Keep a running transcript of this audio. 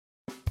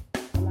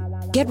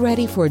Get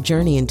ready for a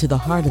journey into the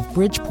heart of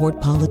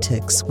Bridgeport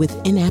politics with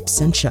In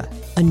Absentia,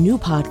 a new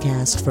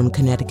podcast from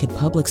Connecticut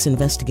Public's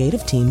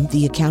investigative team,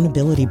 The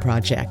Accountability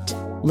Project.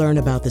 Learn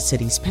about the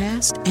city's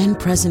past and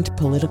present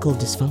political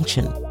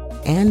dysfunction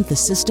and the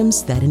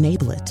systems that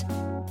enable it.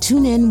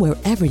 Tune in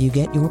wherever you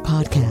get your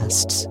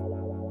podcasts.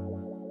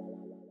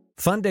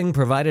 Funding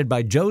provided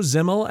by Joe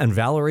Zimmel and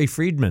Valerie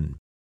Friedman.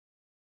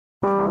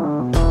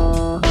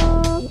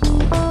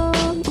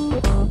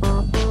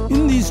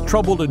 In these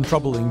troubled and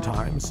troubling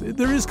times,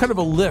 there is kind of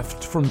a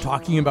lift from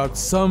talking about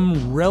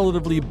some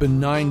relatively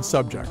benign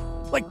subject,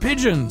 like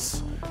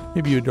pigeons.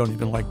 Maybe you don't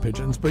even like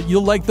pigeons, but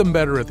you'll like them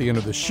better at the end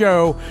of the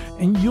show,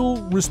 and you'll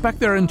respect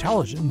their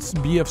intelligence.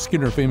 B.F.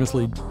 Skinner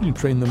famously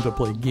trained them to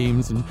play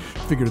games and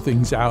figure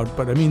things out.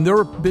 But I mean,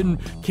 there have been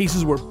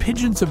cases where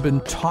pigeons have been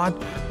taught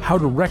how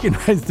to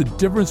recognize the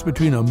difference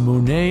between a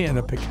Monet and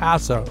a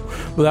Picasso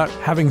without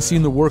having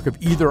seen the work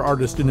of either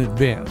artist in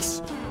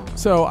advance.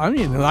 So, I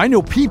mean, I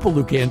know people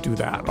who can't do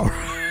that, all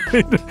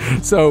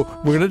right? So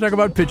we're going to talk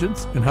about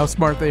pigeons and how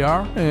smart they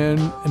are,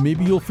 and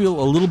maybe you'll feel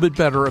a little bit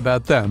better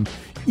about them,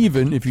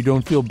 even if you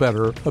don't feel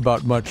better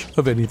about much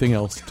of anything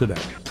else today.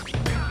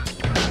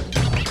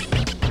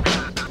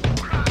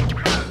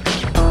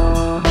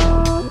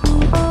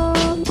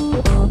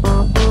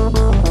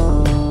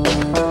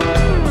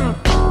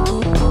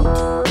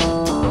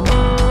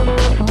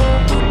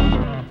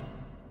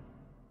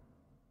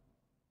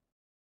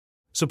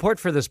 Support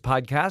for this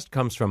podcast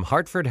comes from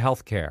Hartford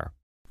Healthcare.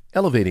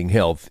 Elevating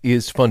Health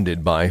is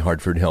funded by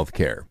Hartford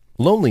Healthcare.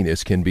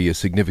 Loneliness can be a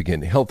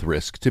significant health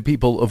risk to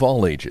people of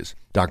all ages.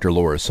 Dr.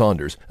 Laura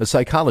Saunders, a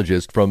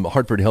psychologist from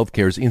Hartford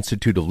Healthcare's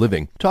Institute of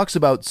Living, talks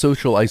about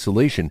social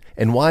isolation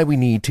and why we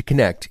need to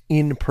connect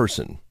in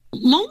person.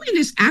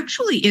 Loneliness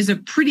actually is a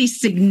pretty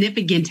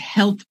significant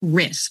health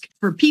risk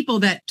for people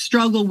that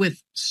struggle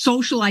with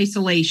social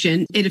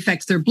isolation. It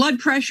affects their blood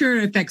pressure,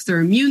 it affects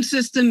their immune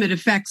system, it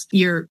affects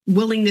your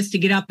willingness to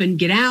get up and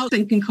get out,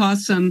 and can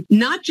cause some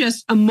not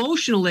just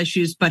emotional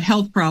issues, but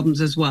health problems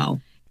as well.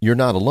 You're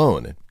not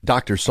alone.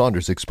 Dr.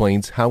 Saunders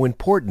explains how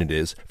important it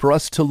is for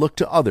us to look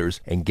to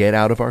others and get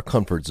out of our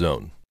comfort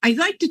zone. I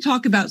like to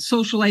talk about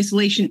social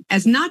isolation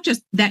as not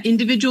just that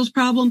individual's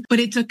problem, but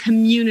it's a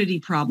community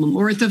problem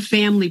or it's a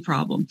family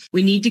problem.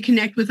 We need to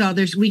connect with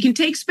others. We can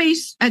take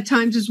space at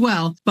times as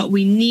well, but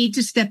we need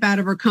to step out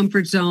of our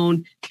comfort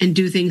zone and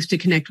do things to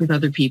connect with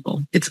other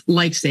people. It's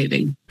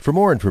life-saving. For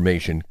more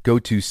information, go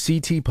to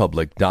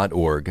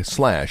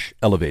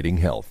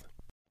ctpublic.org/elevatinghealth.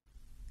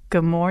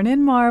 Good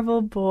morning,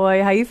 Marvel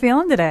Boy. How you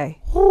feeling today?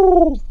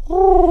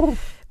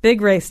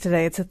 Big race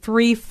today. It's a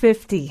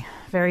 350.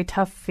 Very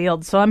tough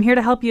field. So I'm here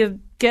to help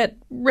you get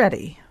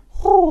ready.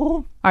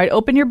 All right,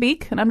 open your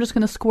beak, and I'm just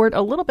going to squirt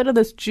a little bit of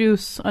this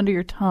juice under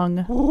your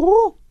tongue.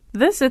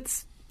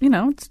 It's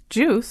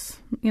juice.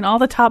 All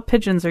the top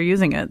pigeons are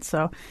using it.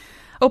 So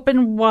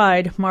open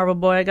wide, Marvel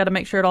Boy. I got to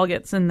make sure it all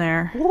gets in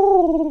there.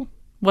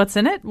 What's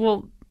in it?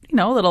 Well,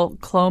 a little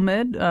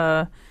Clomid,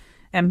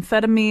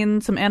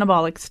 amphetamine, some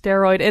anabolic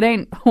steroid. It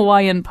ain't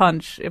Hawaiian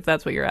Punch, if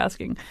that's what you're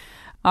asking.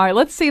 All right,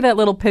 let's see that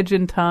little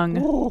pigeon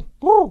tongue.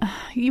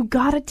 You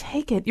gotta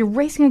take it. You're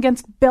racing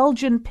against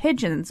Belgian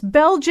pigeons.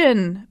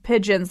 Belgian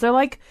pigeons. They're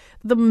like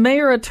the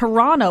mayor of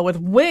Toronto with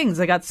wings.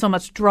 They got so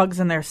much drugs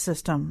in their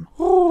system.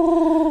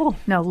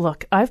 Now,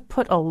 look, I've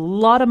put a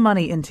lot of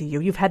money into you.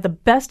 You've had the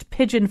best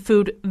pigeon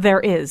food there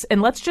is.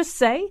 And let's just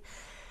say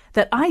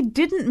that I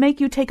didn't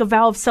make you take a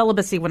vow of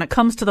celibacy when it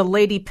comes to the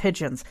lady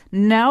pigeons.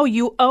 Now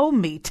you owe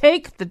me.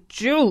 Take the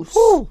juice.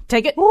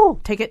 Take it.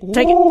 Take it.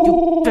 Take it.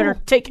 You better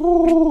take it.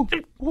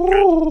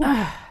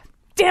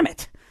 Damn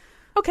it.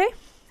 Okay,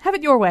 have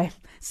it your way.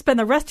 Spend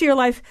the rest of your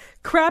life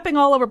crapping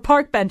all over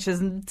park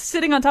benches and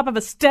sitting on top of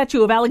a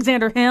statue of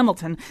Alexander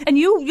Hamilton. And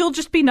you'll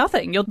just be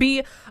nothing. You'll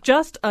be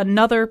just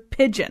another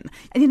pigeon.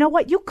 And you know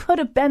what? You could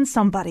have been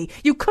somebody.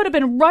 You could have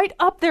been right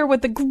up there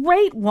with the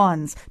great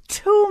ones.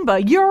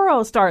 Toomba,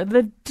 Eurostar,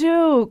 the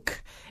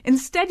Duke.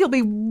 Instead, you'll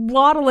be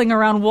waddling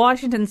around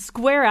Washington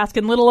Square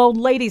asking little old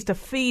ladies to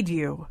feed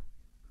you.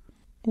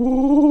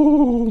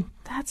 Ooh,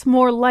 that's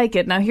more like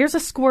it. Now, here's a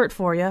squirt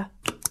for you.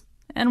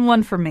 And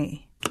one for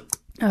me.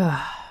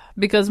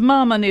 Because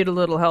Mama need a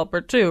little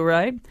helper too,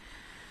 right?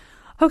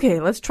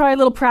 Okay, let's try a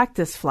little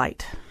practice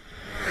flight.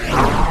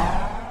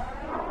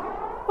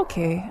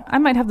 Okay, I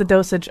might have the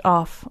dosage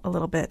off a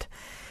little bit.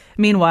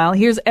 Meanwhile,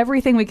 here's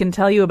everything we can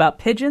tell you about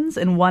pigeons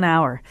in 1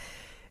 hour.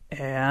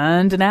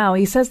 And now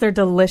he says they're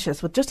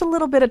delicious with just a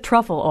little bit of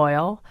truffle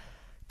oil.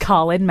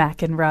 Colin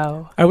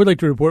McEnroe. I would like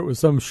to report with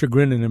some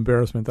chagrin and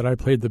embarrassment that I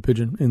played the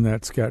pigeon in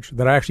that sketch,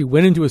 that I actually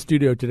went into a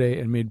studio today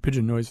and made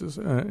pigeon noises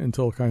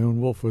until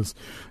Kyone Wolf was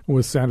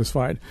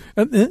satisfied.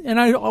 And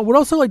I would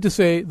also like to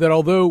say that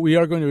although we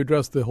are going to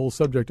address the whole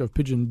subject of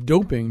pigeon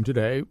doping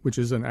today, which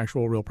is an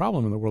actual real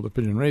problem in the world of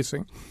pigeon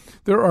racing,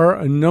 there are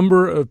a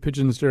number of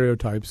pigeon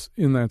stereotypes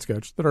in that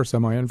sketch that are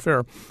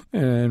semi-unfair,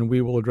 and we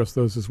will address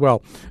those as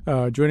well.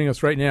 Joining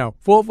us right now,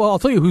 well, I'll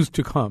tell you who's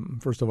to come,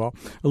 first of all.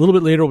 A little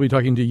bit later, we'll be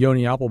talking to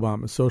Yoni Applebaum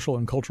Applebaum, a social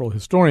and cultural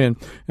historian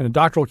and a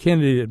doctoral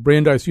candidate at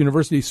Brandeis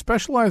University,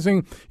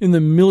 specializing in the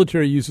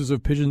military uses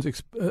of pigeons,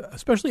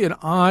 especially an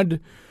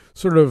odd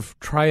sort of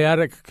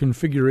triadic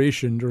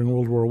configuration during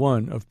World War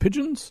I of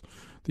pigeons,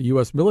 the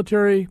U.S.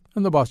 military,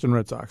 and the Boston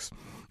Red Sox.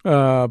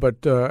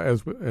 But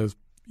as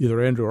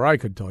either Andrew or I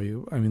could tell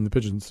you, I mean, the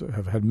pigeons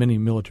have had many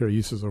military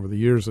uses over the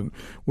years and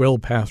well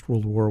past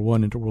World War I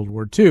into World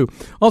War II.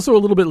 Also a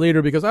little bit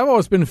later, because I've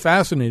always been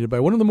fascinated by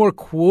one of the more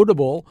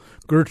quotable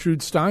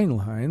Gertrude Stein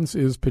lines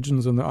is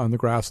 "Pigeons on the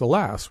Grass,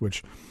 alas,"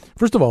 which,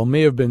 first of all,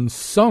 may have been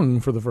sung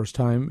for the first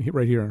time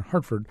right here in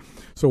Hartford.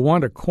 So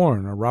Wanda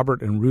Korn, a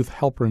Robert and Ruth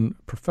Halpern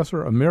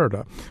Professor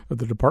Emerita of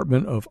the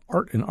Department of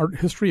Art and Art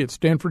History at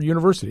Stanford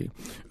University,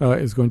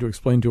 is going to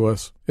explain to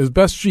us, as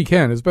best she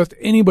can, as best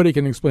anybody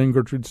can explain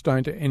Gertrude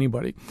Stein to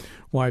anybody,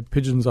 why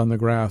Pigeons on the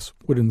Grass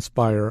would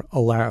inspire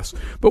alas.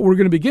 But we're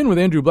going to begin with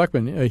Andrew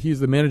Bleckman. He's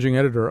the managing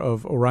editor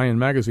of Orion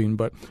Magazine,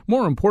 but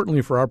more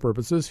importantly for our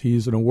purposes,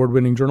 he's an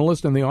award-winning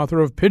journalist and the author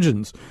of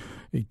Pigeons,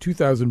 a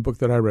 2000 book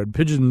that I read,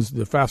 Pigeons,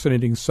 the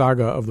fascinating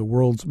saga of the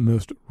world's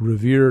most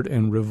revered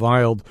and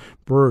reviled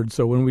bird.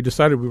 So when we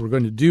decided we were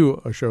going to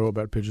do a show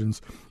about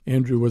pigeons,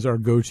 Andrew was our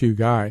go-to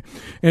guy.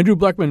 Andrew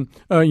Bleckman,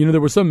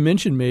 there was some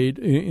mention made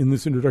in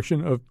this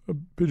introduction of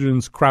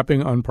pigeons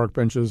crapping on park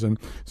benches and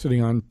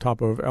sitting on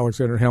top of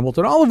Alexander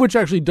Hamilton, all of which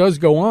actually does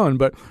go on.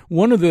 But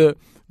one of the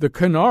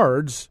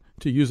canards,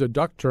 to use a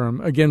duck term,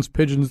 against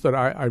pigeons that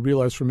I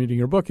realized from reading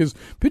your book is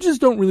pigeons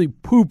don't really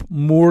poop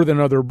more than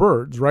other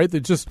birds, right?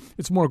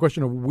 It's more a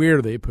question of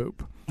where they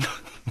poop.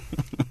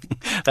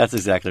 That's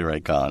exactly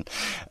right, Colin.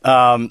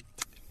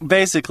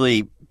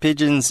 Basically,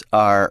 pigeons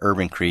are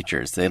urban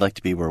creatures. They like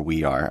to be where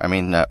we are. I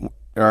mean,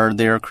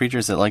 they're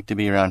creatures that like to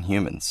be around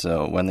humans.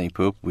 So when they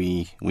poop,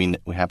 we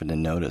happen to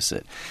notice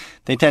it.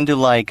 They tend to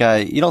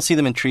you don't see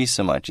them in trees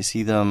so much. You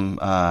see them,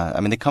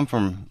 they come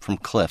from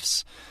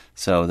cliffs.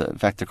 So, in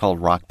fact, they're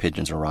called rock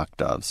pigeons or rock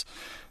doves.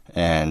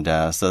 And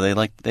so they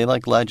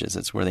like ledges.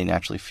 It's where they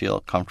naturally feel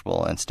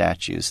comfortable, and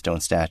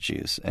stone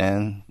statues.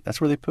 And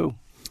that's where they poo.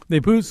 They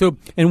poo. So,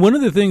 and one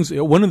of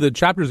the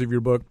chapters of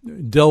your book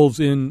delves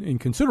in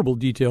considerable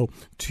detail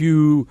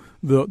to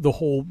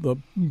the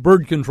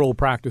bird control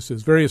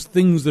practices, various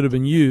things that have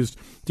been used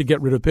to get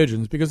rid of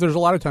pigeons, because there's a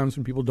lot of times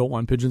when people don't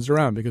want pigeons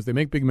around because they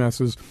make big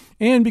messes,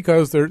 and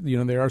because they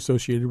are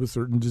associated with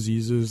certain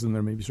diseases, and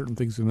there may be certain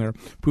things in their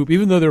poop,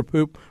 even though their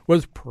poop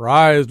was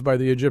prized by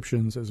the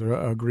Egyptians as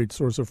a great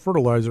source of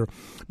fertilizer.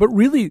 But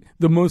really,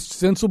 the most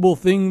sensible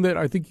thing that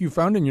I think you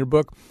found in your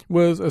book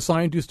was a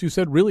scientist who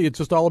said, really, it's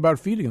just all about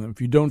feeding them.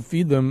 If you don't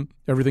feed them,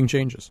 everything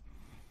changes.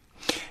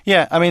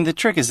 Yeah, I mean, the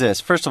trick is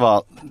this. First of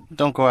all,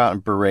 don't go out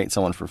and berate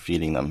someone for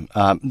feeding them.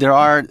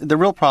 The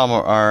real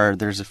problem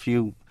there's a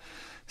few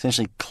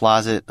essentially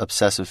closet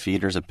obsessive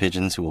feeders of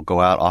pigeons who will go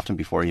out often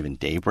before even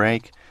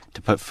daybreak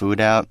to put food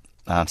out,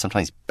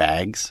 sometimes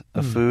bags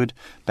of food,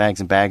 bags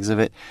and bags of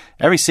it.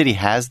 Every city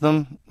has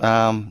them,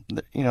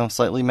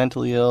 slightly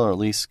mentally ill or at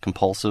least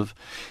compulsive.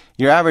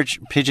 Your average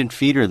pigeon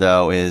feeder,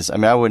 though,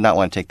 I would not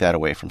want to take that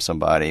away from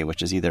somebody,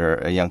 which is either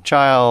a young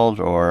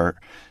child or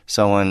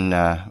someone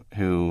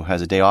who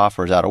has a day off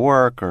or is out of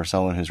work, or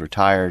someone who's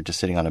retired just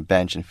sitting on a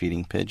bench and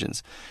feeding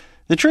pigeons.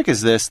 The trick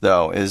is this,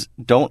 though, is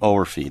don't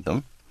overfeed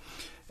them.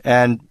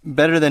 And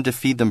better than to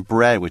feed them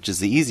bread, which is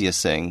the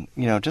easiest thing,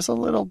 just a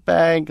little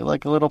bag,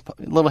 like a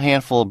little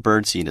handful of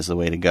birdseed is the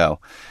way to go.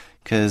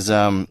 Because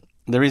the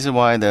reason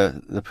why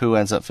the poo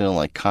ends up feeling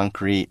like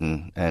concrete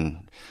and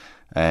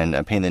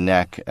a pain in the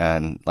neck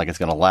and like it's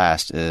going to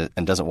last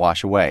and doesn't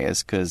wash away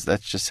is because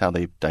that's just how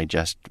they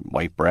digest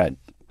white bread.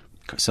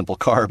 Simple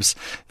carbs.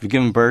 If you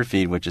give them bird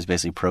feed, which is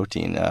basically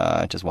protein,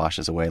 it just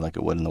washes away like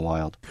it would in the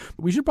wild.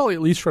 We should probably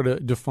at least try to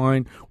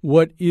define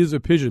what is a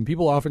pigeon.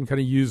 People often kind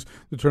of use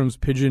the terms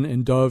pigeon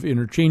and dove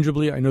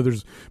interchangeably. I know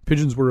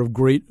pigeons were of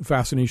great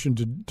fascination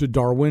to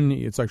Darwin.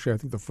 It's actually, I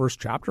think, the first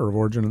chapter of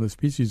Origin of the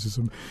Species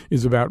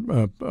is about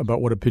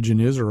what a pigeon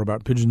is, or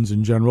about pigeons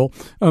in general.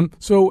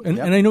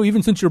 And I know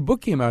even since your book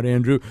came out,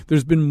 Andrew,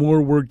 there's been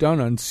more work done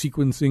on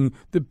sequencing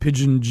the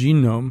pigeon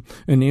genome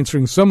and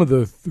answering some of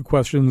the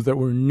questions that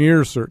were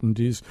near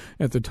certainties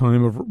at the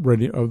time of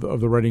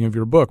the writing of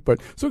your book.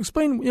 But so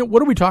explain,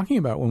 what are we talking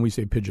about when we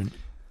say pigeon?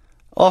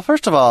 Well,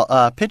 first of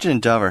all, pigeon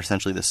and dove are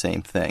essentially the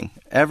same thing.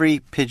 Every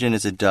pigeon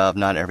is a dove,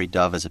 not every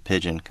dove is a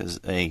pigeon, because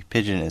a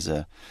pigeon is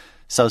a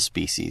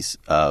subspecies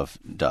of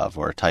dove,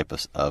 or a type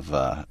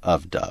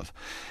of dove.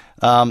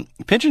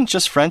 Pigeon's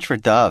just French for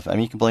dove. I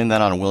mean, you can blame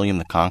that on William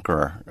the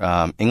Conqueror.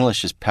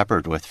 English is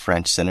peppered with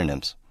French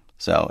synonyms.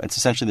 So it's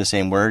essentially the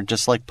same word,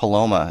 just like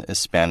paloma is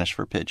Spanish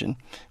for pigeon,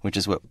 which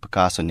is what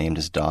Picasso named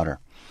his daughter.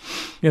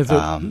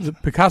 Yeah,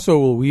 Picasso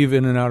will weave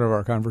in and out of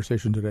our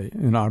conversation today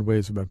in odd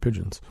ways about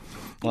pigeons.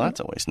 Well,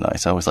 that's always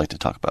nice. I always like to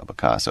talk about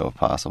Picasso if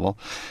possible.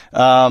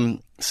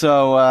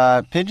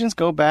 So pigeons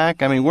go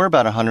back. I mean, we're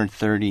about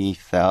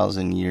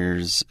 130,000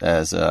 years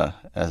as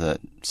a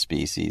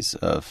species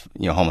of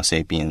Homo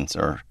sapiens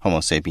or Homo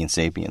sapiens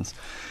sapiens.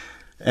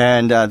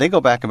 And they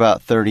go back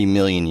about 30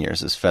 million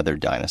years as feathered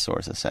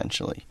dinosaurs,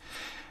 essentially.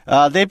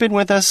 They've been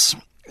with us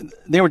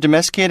they were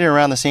domesticated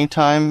around the same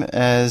time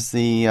as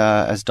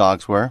as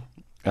dogs were.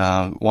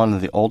 One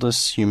of the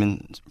oldest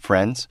human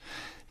friends.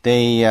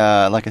 They,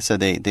 like I said,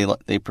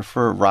 they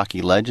prefer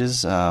rocky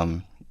ledges,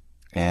 and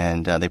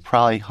they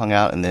probably hung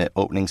out in the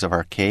openings of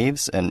our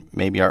caves and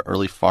maybe our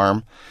early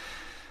farm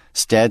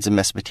steads in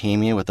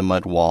Mesopotamia with the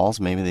mud walls.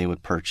 Maybe they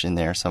would perch in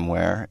there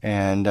somewhere.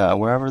 And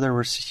wherever there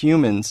were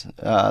humans,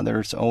 there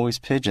was always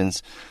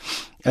pigeons.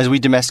 As we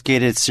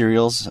domesticated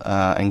cereals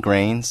and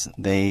grains,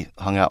 they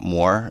hung out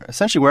more.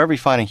 Essentially, wherever you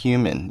find a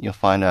human, you'll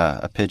find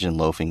a pigeon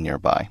loafing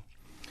nearby,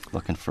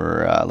 looking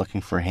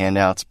for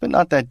handouts, but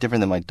not that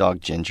different than my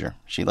dog Ginger.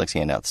 She likes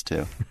handouts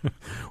too.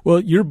 Well,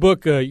 your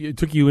book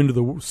took you into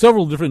the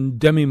several different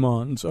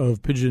demimondes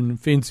of pigeon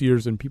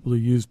fanciers and people who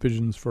use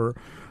pigeons for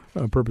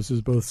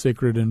purposes both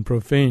sacred and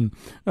profane.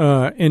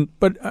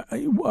 But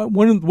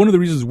one of the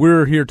reasons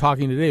we're here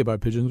talking today about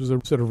pigeons was a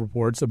set of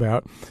reports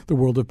about the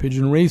world of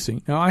pigeon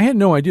racing. Now, I had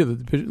no idea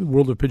that the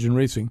world of pigeon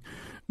racing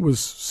was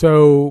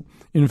so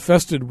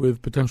infested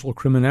with potential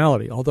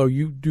criminality, although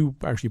you do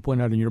actually point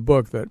out in your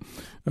book that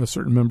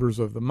certain members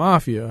of the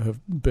mafia have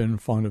been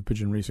fond of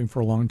pigeon racing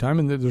for a long time,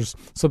 and there's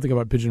something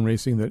about pigeon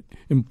racing that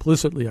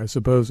implicitly, I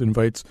suppose,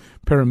 invites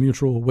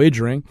parimutuel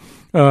wagering.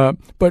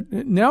 But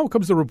now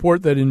comes the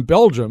report that in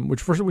Belgium,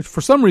 which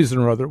for some reason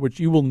or other, which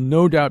you will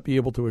no doubt be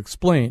able to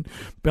explain,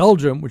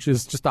 Belgium, which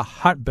is just a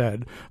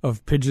hotbed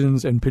of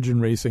pigeons and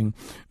pigeon racing,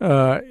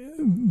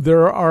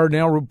 there are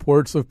now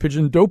reports of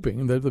pigeon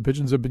doping, that the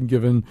pigeons have been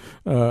given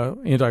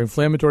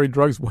anti-inflammatory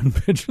drugs. One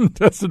pigeon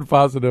tested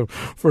positive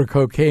for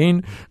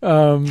cocaine.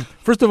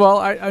 First of all,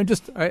 I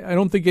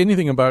don't think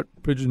anything about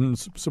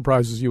pigeons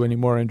surprises you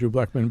anymore, Andrew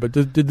Blackman, but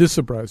did this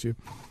surprise you?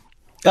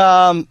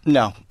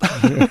 No.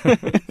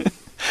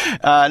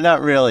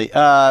 Not really.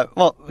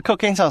 Well,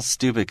 cocaine sounds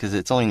stupid because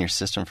it's only in your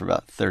system for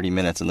about 30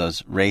 minutes, and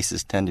those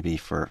races tend to be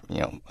for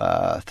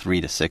 3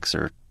 to 6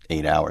 or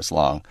 8 hours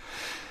long.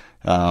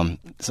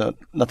 So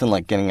nothing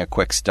like getting a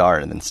quick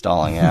start and then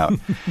stalling out.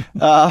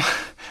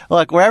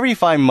 Look, wherever you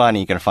find money,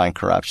 you're going to find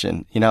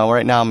corruption.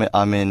 Right now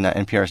I'm in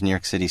NPR's New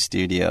York City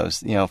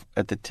studios.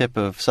 At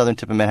the southern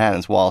tip of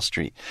Manhattan's Wall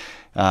Street.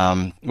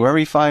 Wherever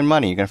you find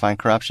money, you're going to find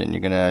corruption.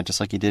 You're going to, just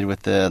like you did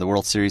with the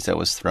World Series that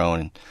was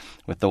thrown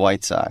with the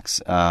White Sox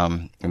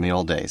in the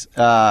old days.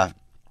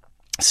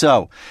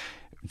 So,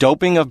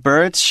 doping of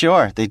birds,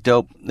 sure, they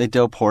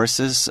dope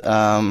horses.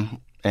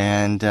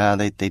 And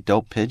they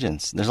dope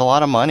pigeons. There's a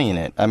lot of money in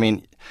it. I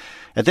mean,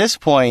 at this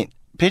point,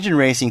 pigeon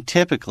racing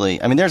typically,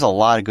 there's a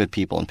lot of good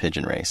people in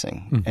pigeon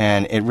racing.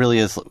 And it really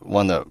is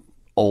one of the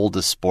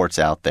oldest sports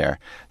out there.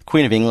 The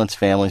Queen of England's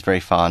family is very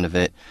fond of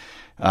it.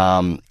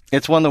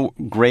 It's one of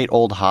the great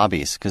old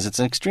hobbies because it's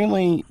an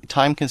extremely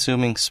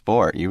time-consuming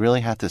sport. You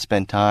really have to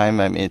spend time.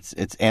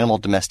 It's animal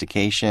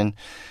domestication.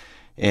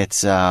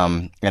 It's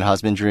in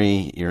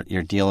husbandry.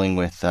 You're dealing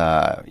with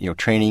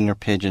training your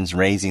pigeons,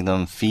 raising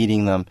them,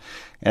 feeding them,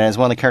 and as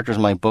one of the characters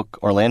in my book,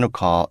 Orlando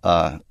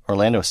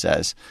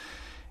says,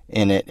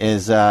 in it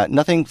is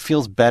nothing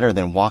feels better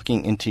than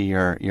walking into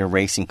your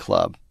racing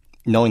club,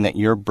 knowing that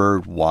your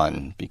bird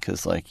won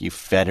because you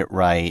fed it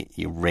right,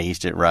 you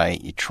raised it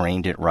right, you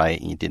trained it right,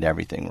 and you did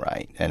everything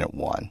right, and it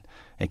won.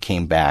 It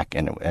came back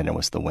and it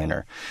was the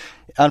winner.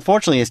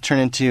 Unfortunately, it's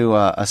turned into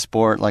a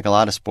sport like a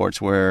lot of sports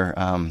where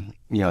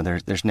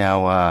there's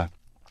now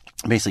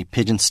basically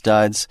pigeon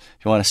studs.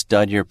 If you want to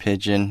stud your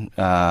pigeon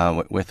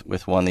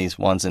with one of these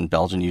ones in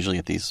Belgium, usually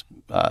at these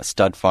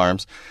stud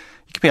farms,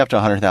 you can pay up to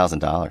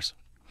 $100,000.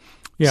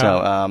 Yeah.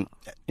 So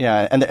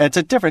and it's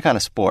a different kind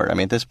of sport.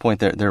 At this point,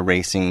 they're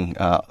racing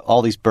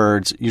all these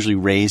birds, usually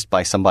raised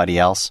by somebody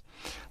else.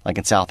 Like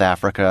in South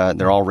Africa,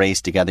 they're all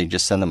raised together. You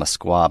just send them a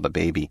squab, a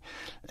baby,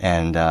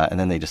 and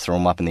then they just throw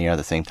them up in the air at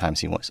the same time,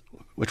 see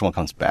which one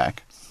comes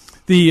back.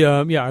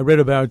 I read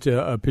about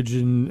a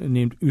pigeon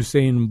named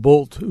Usain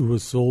Bolt who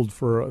was sold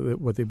for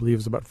what they believe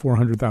is about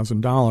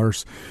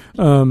 $400,000.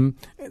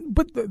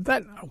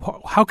 But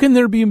how can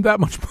there be that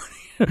much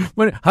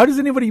money? How does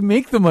anybody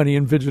make the money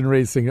in pigeon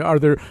racing? Are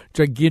there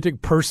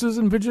gigantic purses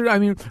in pigeon?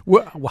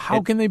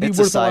 How can they be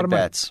worth a lot of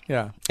money? Bets.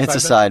 Yeah, it's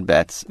side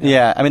bets.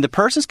 Yeah, the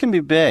purses can be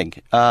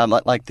big.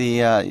 Like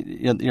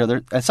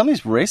and some of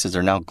these races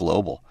are now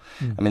global.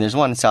 There's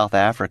one in South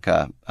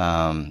Africa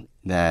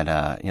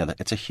that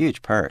it's a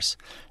huge purse,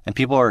 and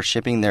people are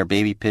shipping their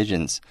baby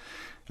pigeons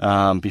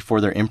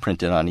before they're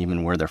imprinted on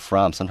even where they're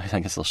from. Sometimes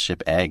I guess they'll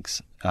ship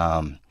eggs.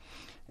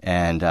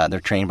 And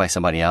they're trained by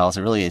somebody else.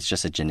 It's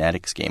just a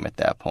genetics game at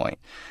that point.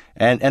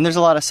 And there's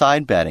a lot of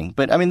side betting.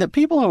 But, the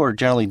people who are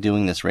generally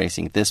doing this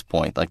racing at this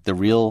point, like the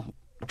real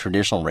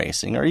traditional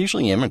racing, are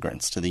usually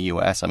immigrants to the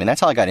U.S.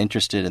 That's how I got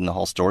interested in the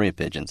whole story of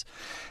pigeons.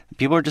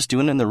 People are just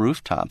doing it in the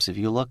rooftops. If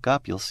you look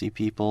up, you'll see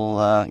people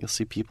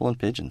in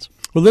pigeons.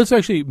 Well, let's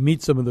actually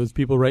meet some of those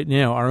people right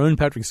now. Our own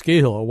Patrick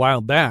Scahill, a while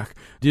back,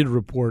 did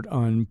report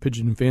on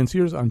pigeon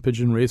fanciers, on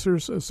pigeon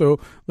racers. So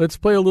let's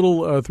play a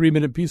little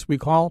 3-minute piece we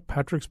call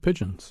Patrick's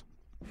Pigeons.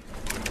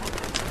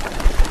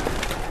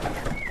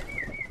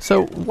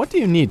 So what do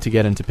you need to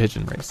get into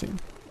pigeon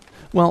racing?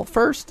 Well,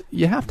 first,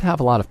 you have to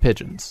have a lot of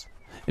pigeons.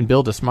 In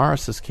Bill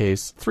Desmarais'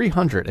 case,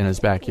 300 in his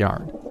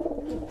backyard.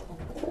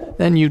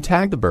 Then you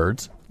tag the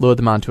birds, load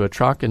them onto a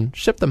truck, and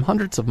ship them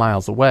hundreds of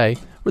miles away,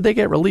 where they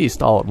get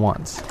released all at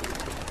once.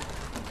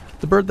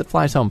 The bird that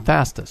flies home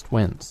fastest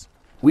wins.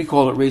 We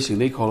call it racing,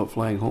 they call it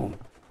flying home.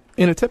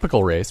 In a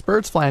typical race,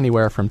 birds fly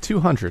anywhere from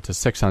 200 to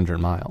 600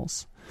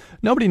 miles.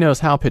 Nobody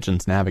knows how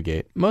pigeons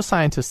navigate. Most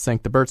scientists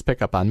think the birds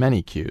pick up on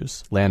many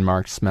cues,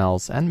 landmarks,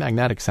 smells, and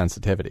magnetic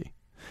sensitivity.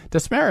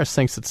 Desmarais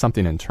thinks it's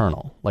something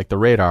internal, like the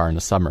radar in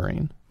a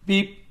submarine.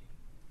 Beep,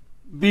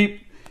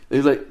 beep.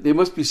 There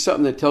must be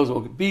something that tells them,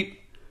 okay, beep,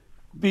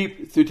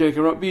 beep, through take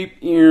her up, beep,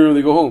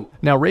 they go home.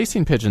 Now,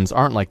 racing pigeons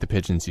aren't like the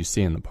pigeons you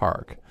see in the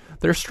park.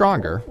 They're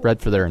stronger,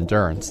 bred for their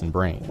endurance and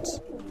brains.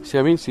 See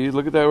what I mean? See,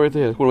 look at that right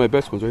there. That's one of my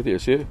best ones right there.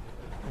 See it?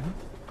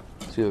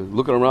 See,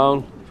 looking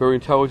around, very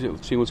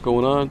intelligent, seeing what's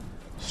going on.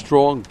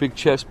 Strong, big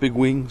chest, big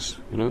wings,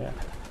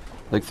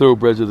 Like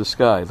thoroughbreds of the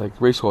sky, like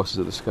racehorses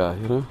of the sky,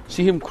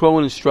 See him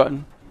crowing and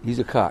strutting? He's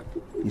a cock.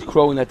 He's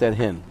crowing at that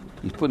hen.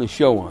 He's putting a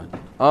show on.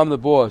 I'm the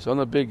boss. I'm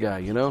the big guy,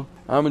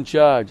 I'm in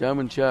charge. I'm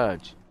in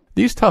charge.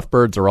 These tough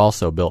birds are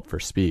also built for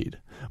speed.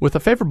 With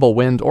a favorable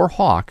wind or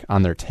hawk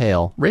on their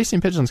tail,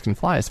 racing pigeons can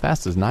fly as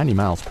fast as 90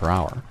 miles per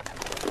hour.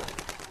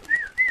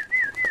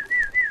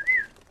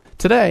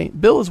 Today,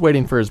 Bill is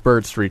waiting for his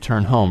birds to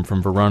return home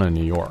from Verona,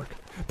 New York.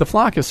 The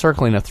flock is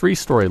circling a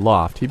 3-story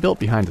loft he built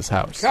behind his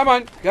house. Come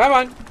on, come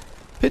on.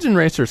 Pigeon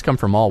racers come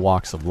from all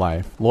walks of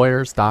life,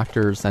 lawyers,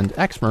 doctors, and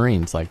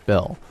ex-Marines like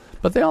Bill.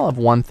 But they all have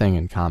one thing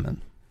in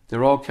common.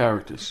 They're all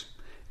characters.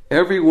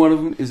 Every one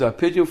of them is a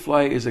pigeon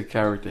flyer is a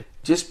character.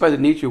 Just by the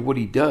nature of what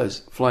he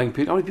does, flying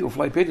pigeons. How many people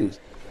fly pigeons?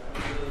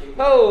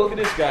 Oh, look at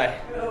this guy.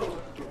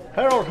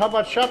 Harold, how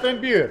about shot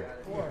and beer?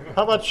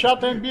 How about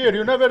shot and beer?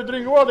 You never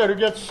drink water, you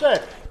get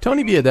sick.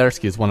 Tony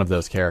Bioderski is one of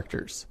those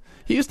characters.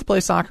 He used to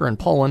play soccer in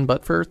Poland,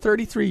 but for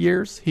 33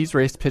 years, he's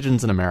raced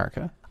pigeons in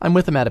America. I'm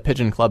with him at a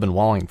pigeon club in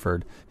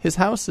Wallingford. His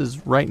house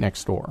is right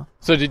next door.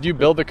 So did you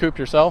build the coop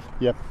yourself?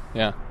 Yep.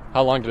 Yeah.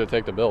 How long did it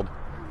take to build?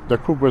 The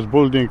coop was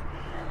building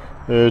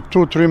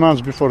 2-3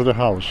 months before the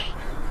house.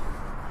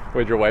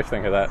 What did your wife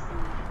think of that?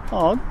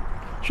 Oh,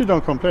 she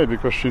don't complain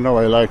because she know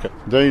I like it.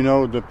 They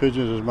know the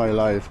pigeons is my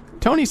life.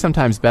 Tony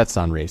sometimes bets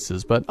on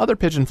races, but other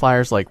pigeon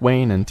flyers like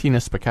Wayne and Tina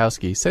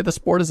Spakowski say the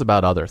sport is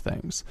about other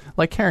things,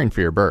 like caring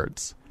for your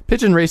birds.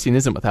 Pigeon racing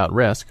isn't without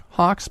risk.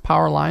 Hawks,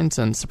 power lines,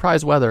 and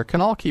surprise weather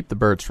can all keep the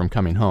birds from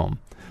coming home.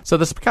 So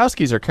the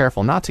Spakowskis are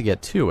careful not to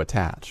get too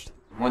attached.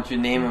 Once you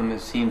name them,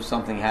 it seems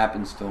something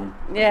happens to them.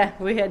 Yeah,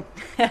 we had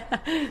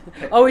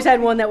always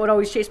had one that would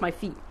always chase my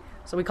feet.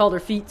 So we called her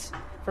Feet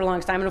for the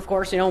longest time. And of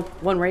course,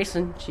 one race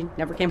and she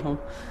never came home.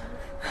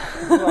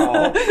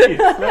 Oh,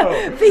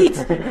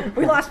 Feet!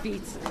 We lost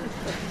Feet.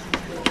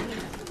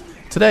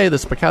 Today, the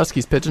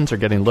Spakowski's pigeons are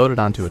getting loaded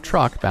onto a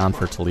truck bound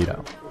for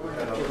Toledo.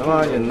 Come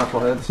on, you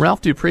knuckleheads.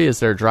 Ralph Dupree is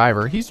their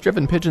driver. He's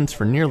driven pigeons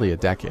for nearly a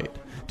decade.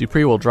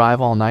 Dupree will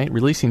drive all night,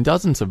 releasing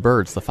dozens of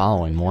birds the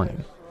following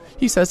morning.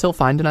 He says he'll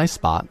find a nice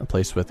spot, a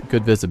place with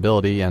good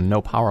visibility and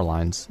no power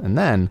lines, and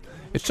then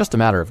it's just a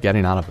matter of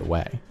getting out of the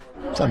way.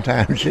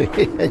 Sometimes you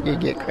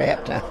get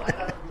crapped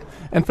out.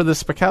 And for the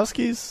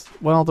Spakowskis,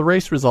 well, the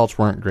race results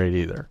weren't great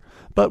either.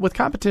 But with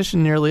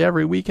competition nearly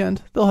every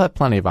weekend, they'll have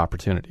plenty of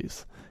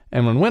opportunities.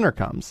 And when winter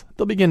comes,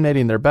 they'll begin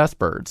mating their best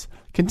birds,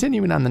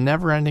 continuing on the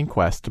never-ending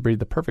quest to breed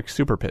the perfect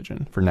super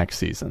pigeon for next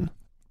season.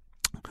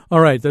 All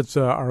right, that's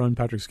our own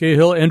Patrick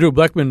Scahill. Andrew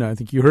Bleckman, I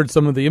think you heard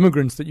some of the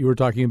immigrants that you were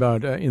talking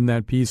about in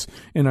that piece,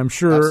 and I'm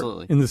sure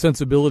Absolutely. In the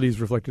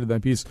sensibilities reflected in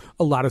that piece,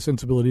 a lot of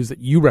sensibilities that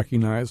you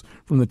recognize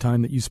from the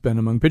time that you spent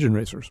among pigeon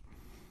racers.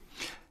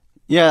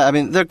 Yeah, I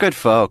mean, they're good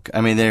folk.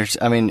 I mean,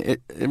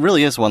 it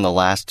really is one of the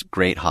last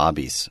great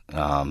hobbies.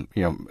 And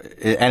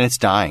it's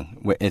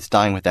dying. It's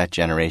dying with that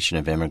generation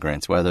of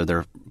immigrants, whether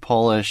they're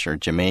Polish or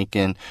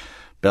Jamaican,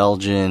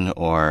 Belgian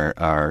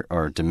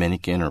or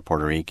Dominican or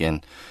Puerto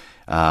Rican.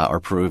 Or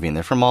Peruvian.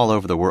 They're from all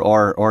over the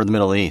world, or the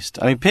Middle East.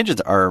 I mean, pigeons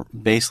are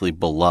basically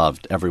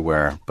beloved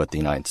everywhere but the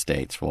United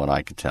States, from what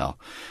I could tell.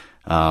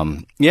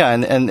 And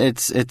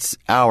it's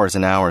hours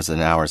and hours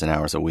and hours and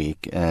hours a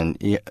week. And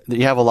you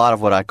have a lot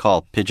of what I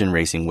call pigeon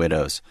racing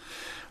widows.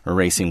 Or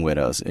racing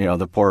widows,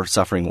 the poor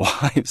suffering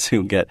wives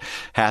who get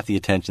half the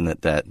attention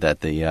that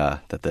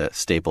the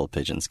staple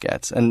pigeons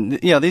gets. And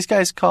these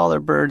guys call their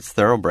birds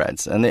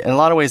thoroughbreds, and in a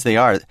lot of ways they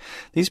are.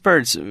 These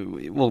birds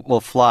will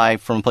fly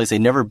from a place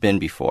they've never been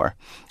before.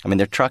 I mean,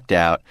 they're trucked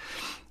out,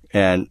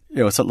 and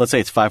so let's say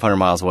it's 500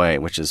 miles away,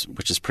 which is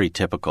pretty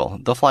typical.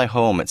 They'll fly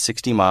home at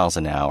 60 miles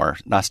an hour,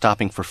 not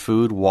stopping for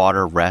food,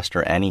 water, rest,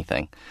 or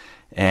anything,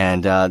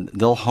 and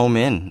they'll home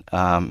in.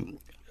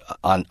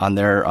 On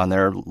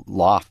their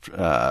loft,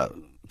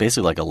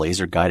 basically like a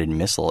laser-guided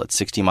missile at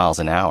 60 miles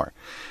an hour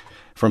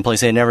from a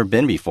place they'd never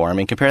been before. I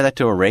mean, compare that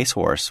to a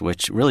racehorse,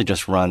 which really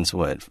just runs,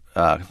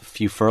 a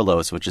few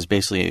furlongs, which is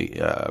basically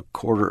a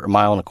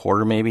mile and a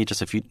quarter maybe,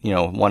 just a few,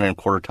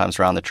 1.25 times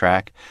around the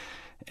track.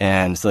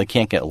 And so they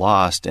can't get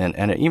lost.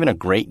 And even a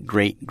great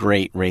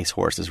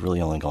racehorse is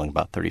really only going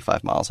about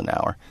 35 miles an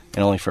hour,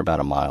 and only for about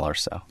a mile or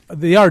so.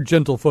 They are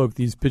gentle folk,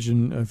 these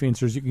pigeon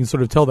fanciers. You can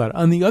sort of tell that.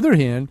 On the other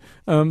hand,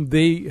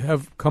 they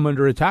have come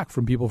under attack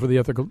from people for the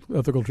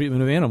ethical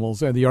treatment of animals.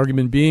 The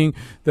argument being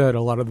that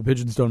a lot of the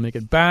pigeons don't make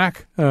it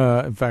back.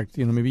 In fact,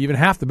 maybe even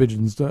half the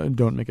pigeons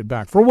don't make it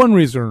back for one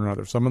reason or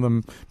another. Some of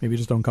them maybe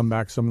just don't come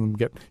back. Some of them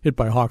get hit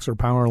by hawks or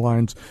power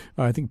lines.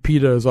 I think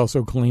PETA has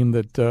also claimed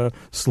that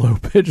slow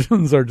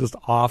pigeons are just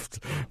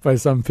offed by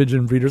some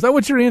pigeon breeders.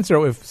 What's your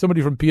answer? If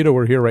somebody from PETA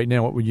were here right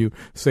now, what would you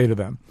say to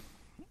them?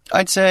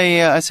 I'd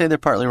say they're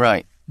partly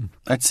right.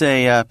 I'd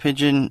say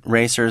pigeon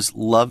racers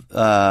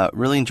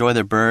really enjoy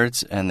their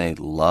birds, and they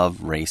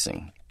love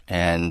racing.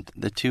 And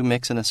the two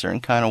mix in a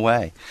certain kind of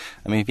way.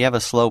 I mean, if you have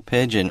a slow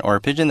pigeon or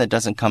a pigeon that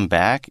doesn't come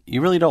back,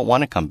 you really don't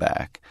want to come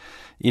back.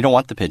 You don't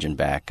want the pigeon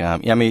back.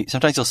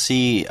 Sometimes you'll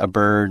see a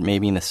bird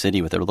maybe in the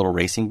city with a little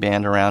racing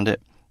band around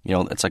it.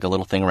 It's like a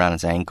little thing around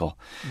its ankle.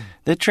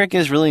 The trick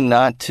is really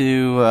not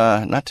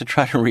to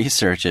try to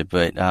research it,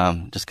 but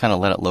just kind of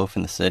let it loaf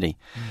in the city.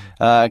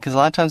 Because a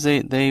lot of times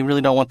they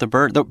really don't want the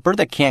bird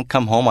that can't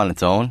come home on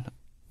its own,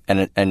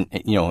 and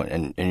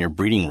you're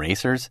breeding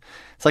racers.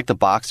 It's like the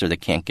boxer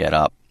that can't get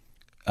up,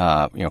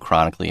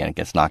 chronically, and it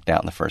gets knocked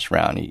out in the first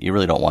round. You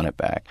really don't want it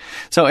back.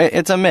 So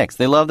it's a mix.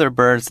 They love their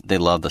birds. They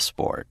love the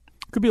sport.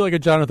 Could be like a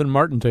Jonathan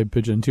Martin type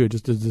pigeon, too. It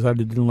just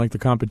decided it didn't like the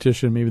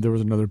competition. Maybe there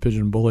was another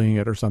pigeon bullying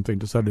it or something,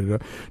 decided to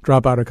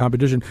drop out of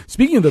competition.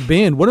 Speaking of the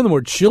band, one of the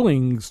more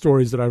chilling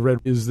stories that I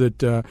read is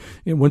that,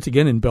 once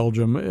again in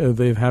Belgium,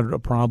 they've had a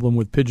problem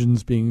with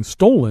pigeons being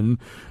stolen.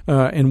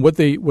 And what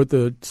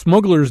the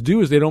smugglers do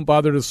is they don't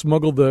bother to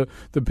smuggle the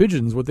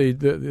pigeons. They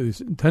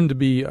tend to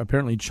be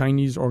apparently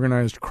Chinese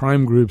organized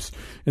crime groups,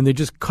 and they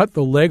just cut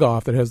the leg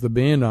off that has the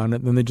band on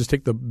it, and then they just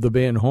take the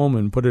band home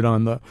and put it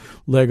on the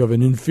leg of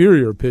an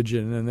inferior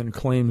pigeon, and then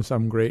claim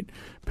some great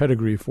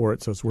pedigree for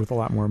it, so it's worth a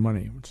lot more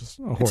money, which is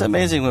horrible. It's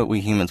amazing what we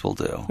humans will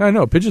do. I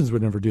know. Pigeons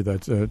would never do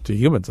that to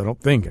humans, I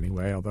don't think,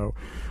 anyway, although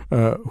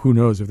who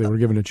knows if they were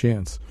given a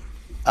chance.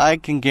 I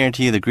can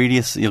guarantee you the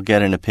greediest you'll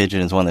get in a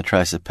pigeon is one that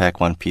tries to peck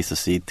one piece of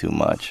seed too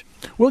much.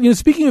 Well,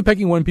 speaking of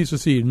pecking one piece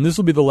of seed, and this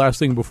will be the last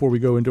thing before we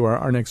go into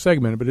our next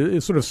segment, but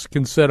it sort of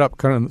can set up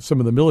kind of some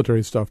of the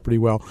military stuff pretty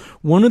well.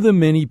 One of the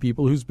many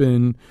people who's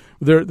been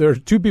there are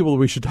two people that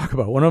we should talk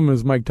about. One of them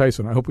is Mike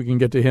Tyson. I hope we can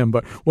get to him.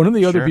 But one of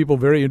the other people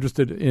very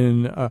interested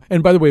in,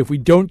 and by the way, if we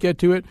don't get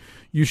to it,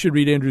 you should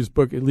read Andrew's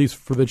book, at least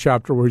for the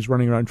chapter where he's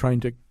running around trying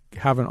to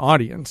have an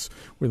audience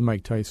with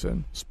Mike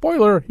Tyson.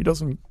 Spoiler, he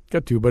doesn't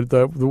get to, but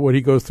what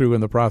he goes through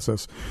in the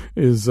process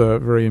is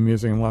very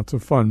amusing and lots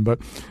of fun.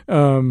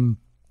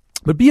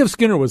 But B.F.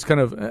 Skinner was kind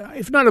of,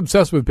 if not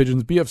obsessed with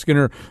pigeons, B.F.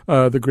 Skinner,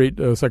 the great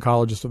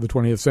psychologist of the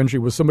 20th century,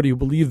 was somebody who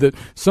believed that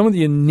some of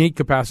the innate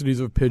capacities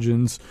of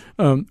pigeons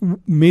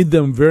made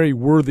them very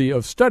worthy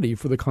of study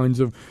for the kinds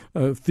of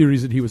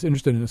theories that he was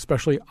interested in,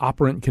 especially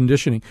operant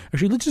conditioning.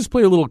 Actually, let's just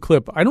play a little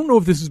clip. I don't know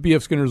if this is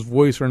B.F. Skinner's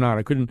voice or not.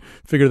 I couldn't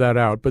figure that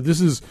out. But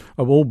this is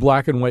an old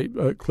black and white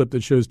clip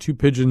that shows two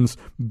pigeons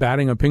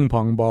batting a ping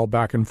pong ball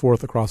back and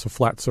forth across a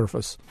flat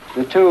surface.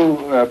 The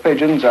two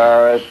pigeons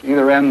are at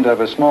either end of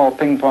a small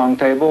ping pong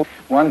table.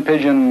 One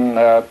pigeon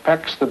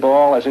pecks the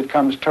ball as it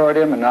comes toward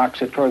him and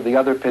knocks it toward the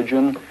other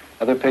pigeon.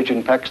 Other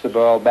pigeon pecks the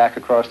ball back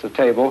across the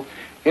table.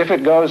 If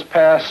it goes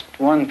past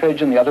one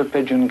pigeon, the other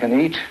pigeon can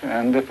eat,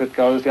 and if it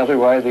goes the other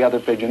way, the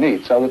other pigeon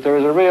eats. So that there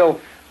is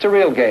it's a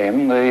real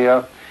game.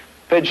 The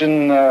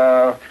pigeon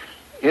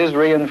is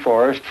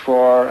reinforced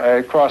for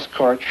a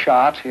cross-court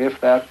shot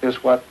if that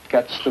is what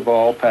gets the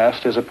ball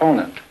past his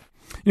opponent.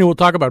 We'll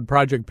talk about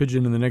Project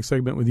Pigeon in the next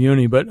segment with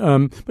Yoni. But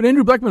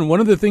Andrew Bleckman, one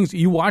of the things,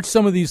 you watch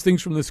some of these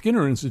things from the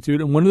Skinner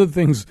Institute, and one of the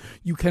things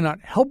you cannot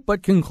help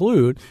but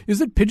conclude is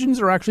that pigeons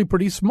are actually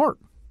pretty smart.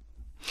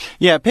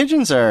 Yeah,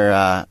 pigeons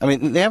are,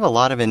 they have a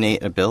lot of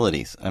innate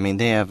abilities.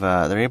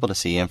 They're able to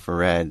see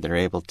infrared.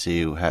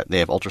 They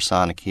have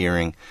ultrasonic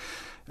hearing.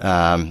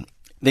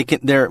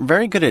 They're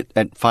very good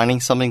at finding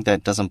something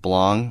that doesn't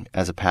belong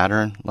as a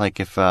pattern. Like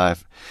if I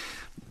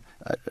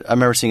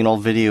remember seeing an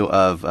old video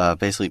of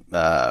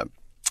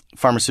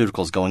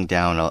pharmaceuticals going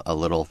down a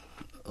little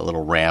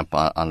ramp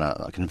on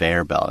a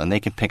conveyor belt, and they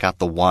can pick out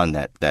the one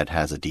that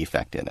has a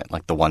defect in it,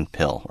 like the one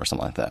pill or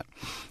something like that.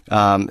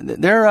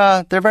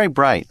 They're very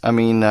bright.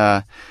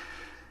 I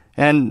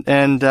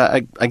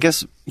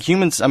guess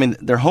humans.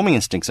 Their homing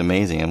instinct's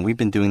amazing, and we've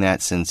been doing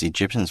that since the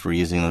Egyptians were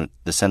using them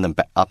to send them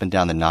up and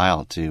down the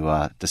Nile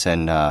to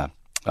send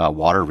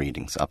water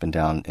readings up and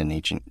down in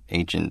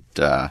ancient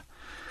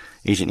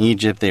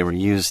Egypt. They were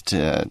used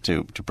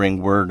to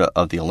bring word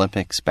of the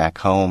Olympics back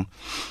home.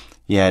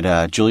 You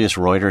had Julius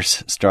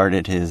Reuters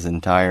started his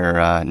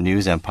entire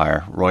news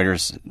empire,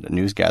 Reuters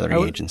news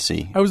gathering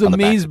agency. I was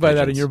amazed by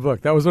that in your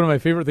book. That was one of my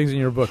favorite things in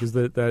your book, is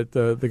that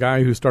the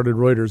guy who started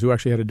Reuters, who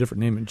actually had a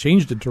different name and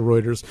changed it to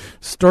Reuters,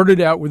 started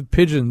out with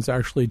pigeons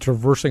actually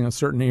traversing a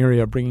certain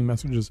area, bringing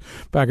messages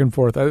back and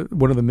forth.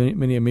 One of the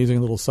many amazing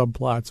little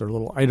subplots or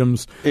little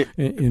items. It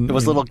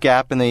was a little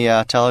gap in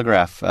the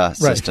telegraph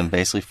system,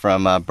 basically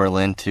from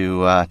Berlin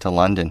to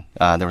London.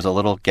 There was a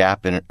little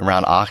gap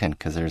around Aachen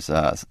because there's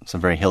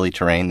some very hilly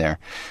terrain there.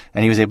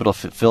 And he was able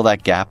to fill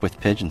that gap with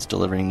pigeons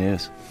delivering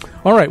news.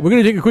 All right, we're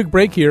going to take a quick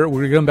break here.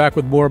 We're going to come back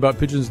with more about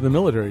pigeons in the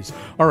militaries.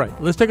 All right,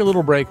 let's take a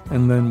little break,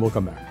 and then we'll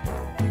come back.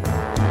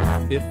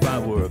 If I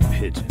were a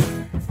pigeon,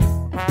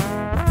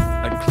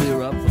 I'd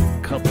clear up a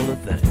couple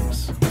of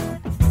things.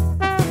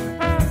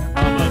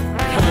 I'm a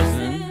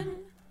cousin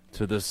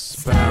to the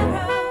sparrow.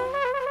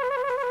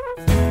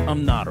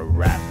 I'm not a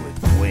rat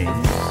with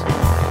wings.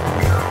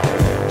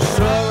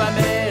 Sure, I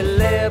may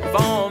live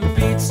on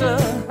pizza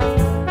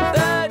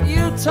that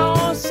you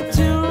toss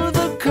to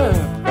the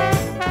curb,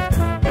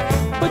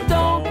 but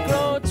don't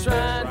go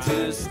trying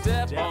to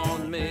step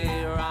on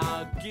me, or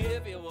I'll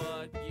give you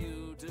what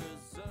you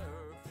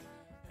deserve.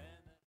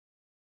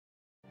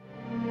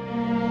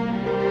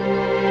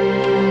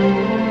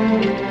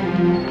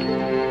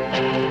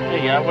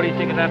 Hey, what do you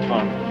think of that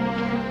phone?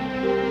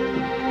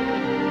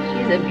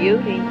 She's a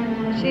beauty.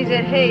 She's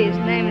at Hayes.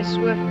 Name is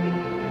Swifty.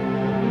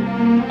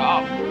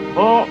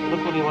 Oh,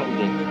 look what he went and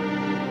did.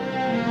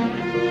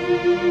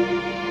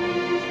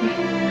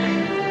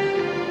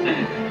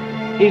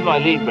 He's my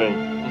lead bird.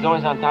 He's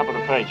always on top of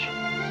the perch.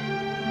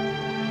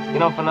 You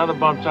know, if another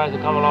bump tries to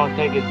come along and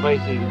take his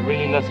place, he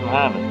really lets him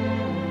have it.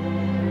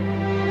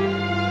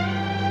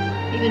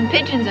 Even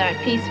pigeons aren't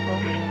peaceful.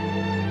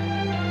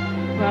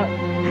 Well,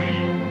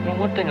 you know,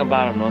 one thing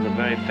about them, though, they're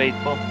very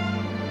faithful.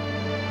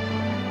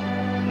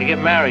 They get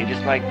married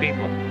just like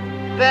people.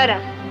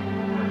 Better.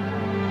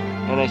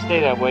 And they stay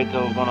that way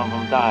till one of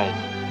them dies.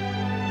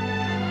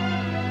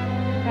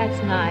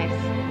 That's nice.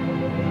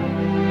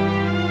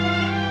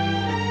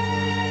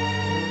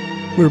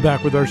 We're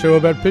back with our show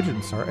about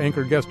pigeons. Our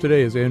anchor guest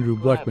today is Andrew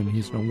Bleckman.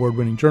 He's an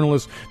award-winning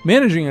journalist,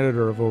 managing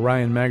editor of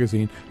Orion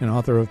Magazine, and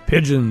author of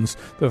Pigeons,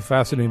 the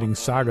fascinating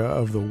saga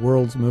of the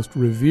world's most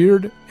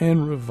revered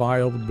and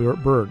reviled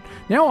bird.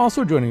 Now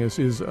also joining us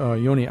is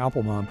Yoni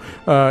Appelbaum.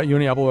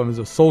 Yoni Appelbaum is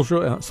a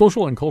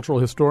social and cultural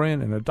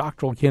historian and a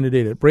doctoral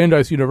candidate at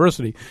Brandeis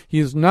University. He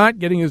is not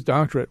getting his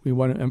doctorate, we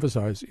want to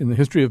emphasize, in the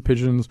history of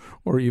pigeons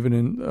or even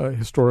in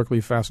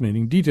historically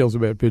fascinating details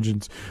about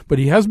pigeons, but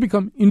he has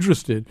become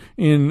interested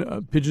in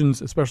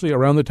pigeons, especially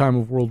around the time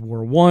of World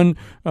War I,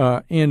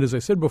 and as I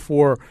said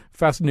before,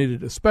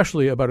 fascinated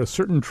especially about a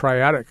certain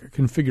triadic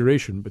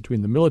configuration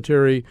between the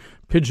military,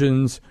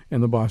 pigeons,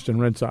 and the Boston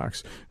Red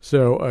Sox.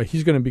 So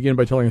he's going to begin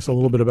by telling us a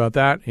little bit about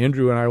that.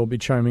 Andrew and I will be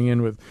chiming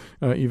in with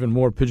even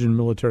more pigeon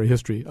military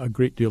history, a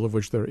great deal of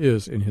which there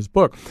is in his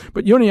book.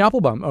 But Yoni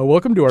Appelbaum,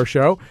 welcome to our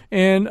show,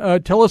 and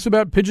tell us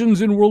about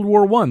pigeons in World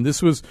War I.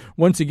 This was,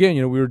 once again,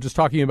 we were just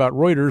talking about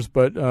Reuters,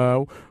 but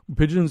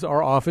pigeons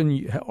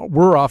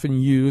were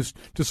often used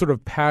to sort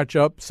of patch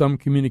up some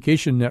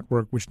communication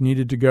network which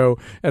needed to go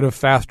at a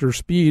faster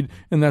speed,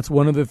 and that's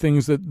one of the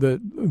things that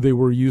they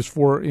were used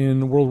for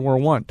in World War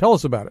I. Tell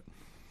us about it.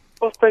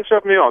 Well, thanks for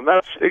having me on.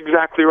 That's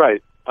exactly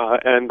right.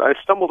 And I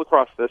stumbled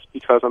across this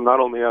because I'm not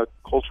only a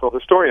cultural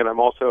historian, I'm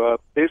also a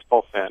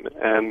baseball fan.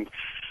 And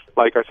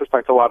like I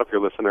suspect a lot of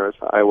your listeners,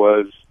 I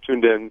was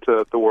tuned in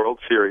to the World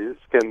Series,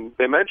 and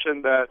they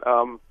mentioned that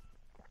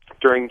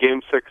during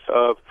Game 6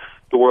 of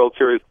the World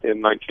Series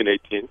in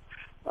 1918,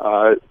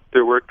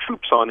 there were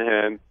troops on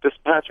hand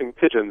dispatching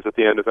pigeons at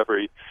the end of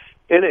every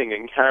inning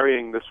and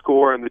carrying the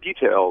score and the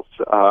details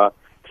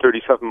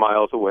 37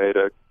 miles away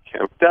to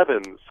Camp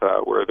Devens,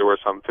 where there were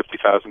some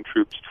 50,000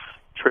 troops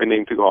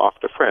training to go off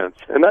to France.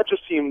 And that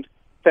just seemed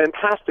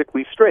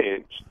fantastically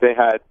strange. They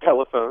had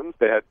telephones,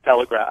 they had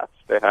telegraphs,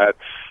 they had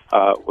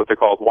what they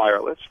called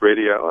wireless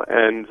radio,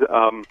 and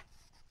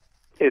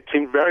it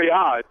seemed very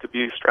odd to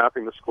be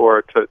strapping the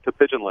score to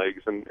pigeon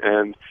legs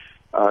and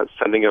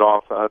sending it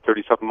off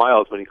 37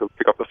 miles when you could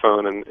pick up the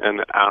phone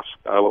and ask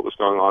what was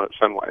going on at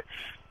Fenway.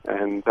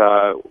 And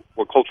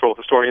what cultural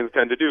historians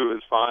tend to do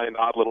is find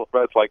odd little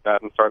threads like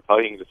that and start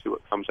tugging to see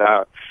what comes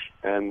out.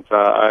 And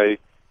I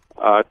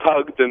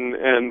tugged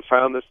and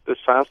found this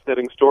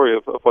fascinating story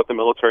of what the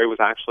military was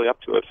actually up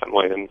to at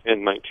Fenway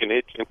in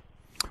 1918.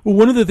 Well,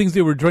 one of the things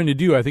they were trying to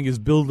do, I think, is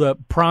build up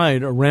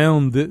pride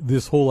around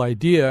this whole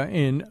idea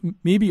and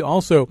maybe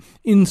also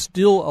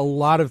instill a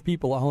lot of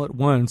people all at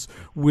once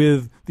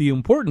with the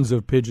importance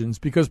of pigeons,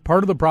 because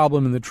part of the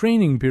problem in the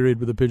training period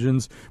with the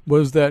pigeons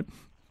was that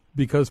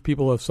because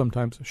people have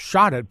sometimes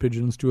shot at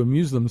pigeons to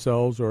amuse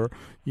themselves or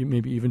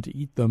maybe even to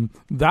eat them,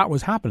 that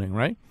was happening,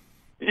 right?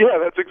 Yeah,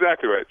 that's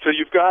exactly right. So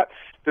you've got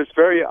this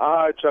very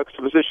odd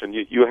juxtaposition.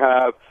 You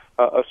have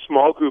a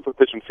small group of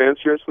pigeon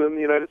fanciers within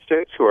the United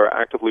States who are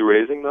actively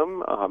raising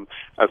them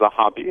as a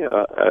hobby,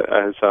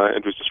 as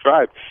Andrew's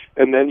described.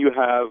 And then you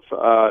have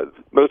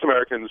most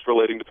Americans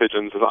relating to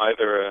pigeons as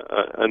either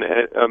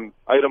an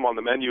item on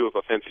the menu of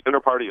a fancy dinner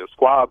party, as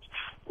squabs,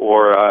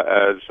 or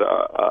as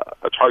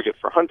a target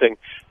for hunting,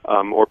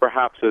 or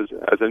perhaps as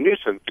a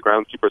nuisance. The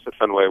groundskeepers at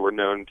Fenway were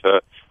known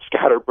to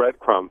scatter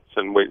breadcrumbs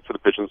and wait for the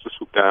pigeons to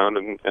swoop down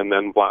and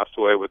then blast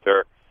away with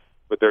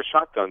their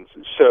shotguns.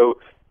 So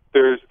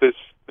there's this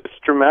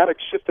dramatic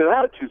shift in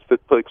attitudes that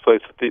takes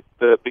place at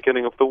the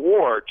beginning of the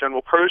war.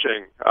 General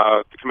Pershing,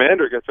 the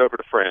commander, gets over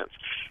to France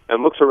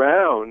and looks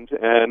around,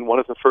 and one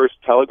of the first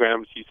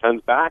telegrams he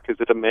sends back is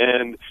a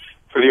demand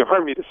for the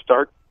army to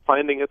start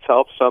finding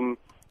itself some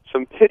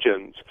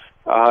pigeons.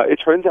 It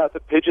turns out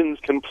that pigeons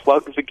can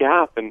plug the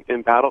gap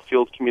in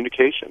battlefield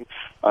communication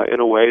in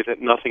a way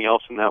that nothing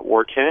else in that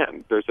war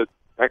can. There's an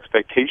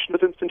expectation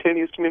of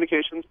instantaneous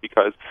communications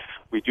because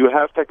we do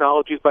have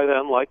technologies by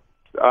then like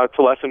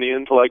telephony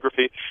and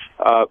telegraphy,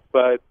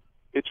 but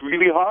it's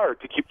really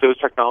hard to keep those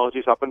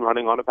technologies up and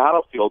running on a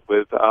battlefield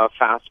with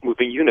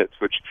fast-moving units,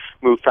 which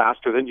move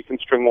faster than you can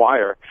string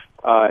wire,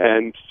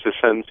 and to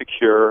send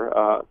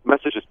secure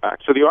messages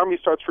back. So the Army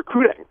starts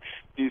recruiting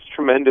these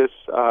tremendous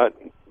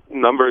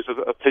numbers of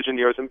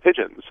pigeoneers and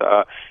pigeons.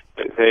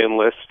 They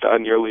enlist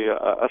nearly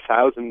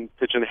 1,000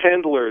 pigeon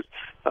handlers.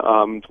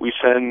 We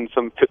send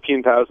some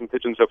 15,000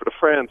 pigeons over to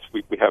France.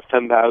 We have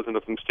 10,000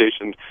 of them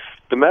stationed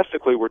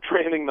domestically. We're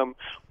training them.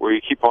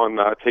 We keep on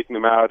taking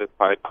them out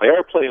by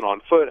airplane, on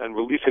foot, and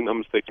releasing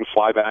them so they can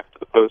fly back to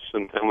the posts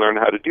and learn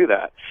how to do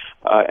that.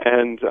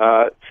 And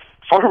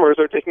farmers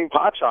are taking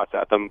pot shots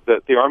at them.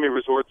 The Army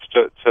resorts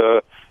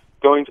to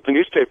going to the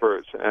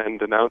newspapers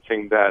and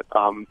announcing that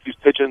these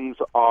pigeons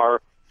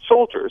are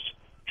soldiers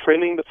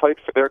training to fight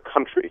for their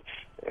country.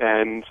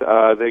 And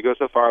they go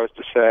so far as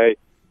to say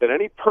that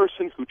any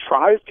person who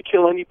tries to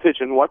kill any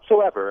pigeon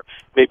whatsoever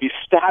may be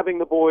stabbing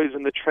the boys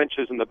in the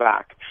trenches in the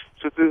back.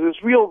 So there's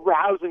this real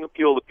rousing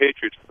appeal to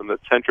patriotism that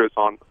centers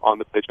on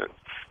the pigeons.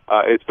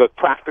 It's both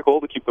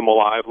practical to keep them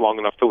alive long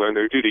enough to learn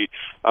their duty,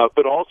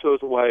 but also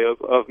as a way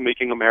of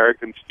making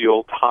Americans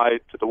feel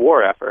tied to the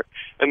war effort.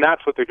 And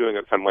that's what they're doing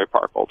at Fenway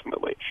Park,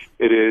 ultimately.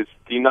 It is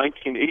the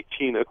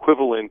 1918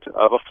 equivalent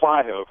of a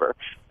flyover.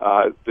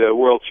 The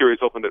World Series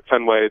opened at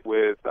Fenway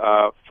with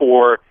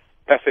 4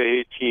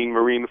 FA-18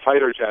 Marine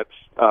fighter jets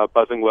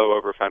buzzing low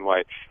over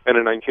Fenway. And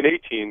in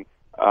 1918,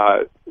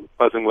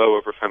 buzzing low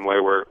over Fenway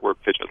were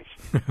pigeons.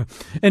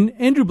 And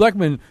Andrew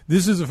Blackman,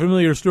 this is a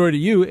familiar story to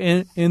you,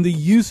 and the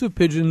use of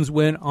pigeons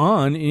went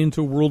on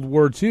into World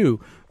War II.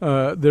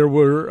 There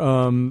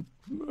were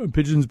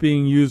pigeons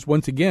being used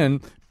once again,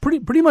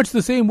 pretty much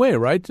the same way,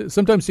 right?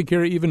 Sometimes to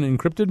carry even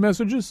encrypted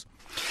messages.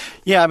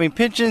 Yeah, I mean,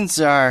 pigeons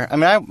are. I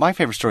mean, my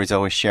favorite story is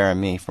always Cher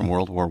and Me from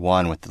World War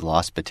I with the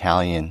Lost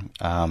Battalion,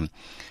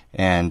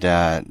 and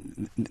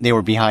they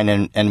were behind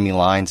enemy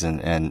lines,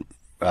 and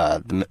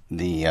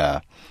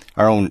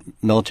our own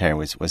military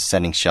was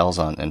sending shells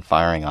on and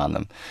firing on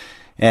them.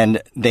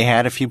 And they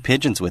had a few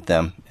pigeons with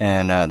them,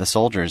 and the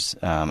soldiers,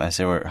 as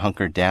they were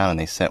hunkered down, and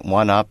they sent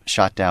one up,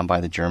 shot down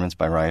by the Germans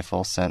by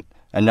rifle, sent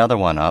another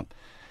one up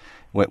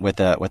with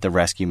a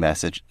rescue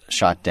message,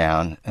 shot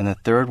down, and the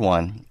third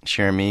one,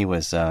 Cherami,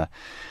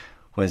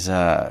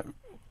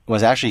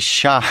 was actually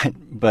shot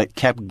but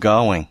kept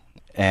going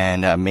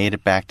and made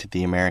it back to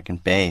the American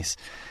base,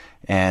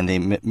 and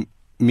they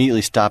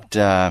immediately stopped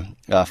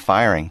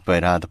firing.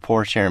 But the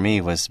poor Cherami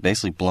was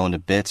basically blown to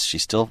bits. She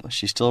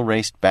still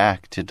raced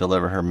back to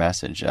deliver her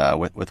message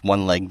with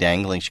one leg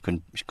dangling. She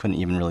couldn't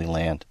even really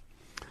land.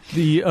 But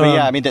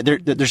yeah, I mean,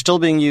 they're still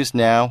being used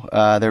now.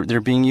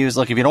 They're being used.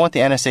 Look, if you don't want the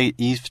NSA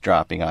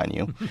eavesdropping on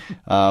you,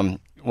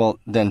 well,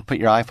 then put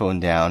your iPhone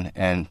down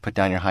and put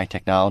down your high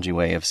technology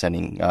way of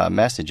sending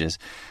messages.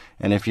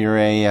 And if you're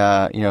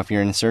if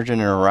you're an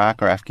insurgent in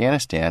Iraq or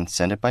Afghanistan,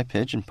 send it by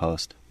pigeon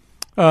post.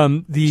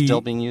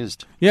 Still being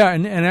used. Yeah,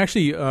 and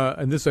actually,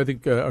 and this I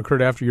think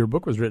occurred after your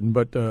book was written,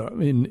 but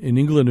in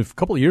England a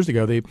couple of years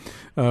ago, they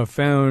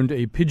found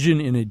a pigeon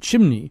in a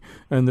chimney,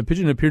 and the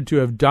pigeon appeared to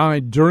have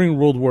died during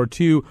World War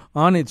II.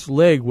 On its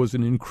leg was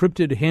an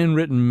encrypted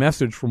handwritten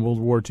message from World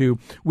War II,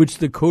 which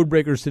the code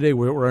breakers today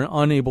were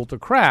unable to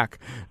crack,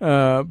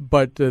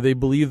 but they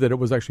believe that it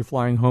was actually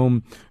flying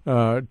home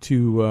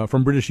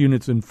from British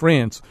units in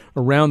France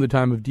around the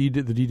time of the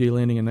D-Day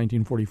landing in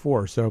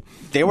 1944. So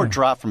they were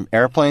dropped from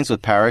airplanes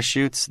with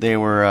parachutes. They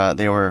were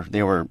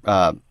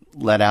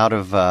let out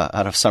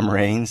of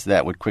submarines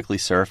that would quickly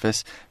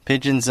surface.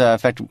 Pigeons. In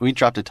fact, we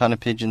dropped a ton of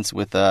pigeons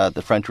with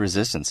the French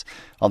Resistance.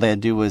 All they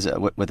had to do was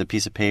with a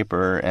piece of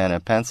paper and a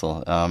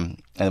pencil,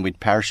 and we'd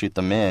parachute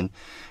them in.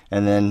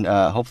 And then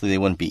hopefully they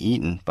wouldn't be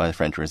eaten by the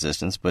French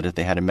Resistance. But if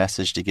they had a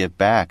message to give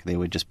back, they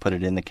would just put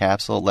it in the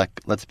capsule, let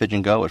the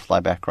pigeon go, it would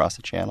fly back across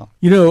the channel.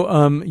 You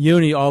know,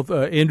 Yoni,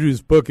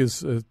 Andrew's book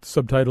is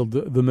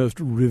subtitled "The Most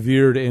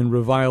Revered and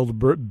Reviled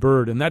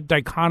Bird," and that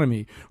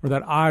dichotomy or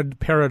that odd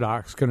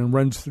paradox kind of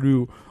runs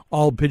through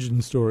all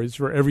pigeon stories.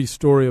 For every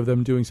story of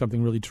them doing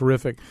something really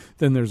terrific,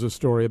 then there's a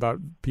story about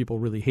people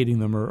really hating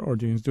them or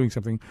doing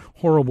something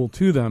horrible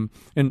to them.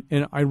 And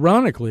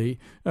ironically,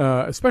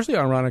 especially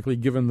ironically,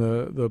 given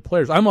the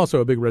players, I'm also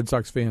a big Red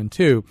Sox fan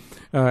too.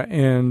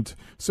 And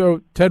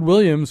so Ted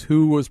Williams,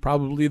 who was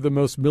probably the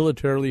most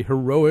militarily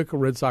heroic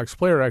Red Sox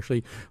player,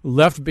 actually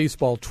left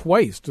baseball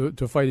twice to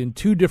fight in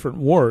two different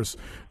wars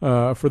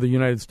for the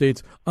United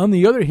States. On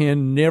the other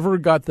hand, never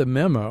got the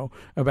memo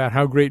about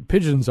how great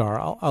pigeons are.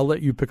 I'll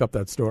let you pick up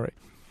that story.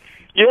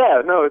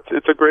 Yeah, no,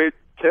 it's a great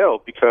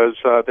tale because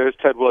there's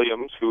Ted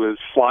Williams, who is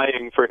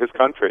flying for his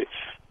country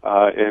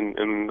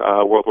in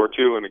World War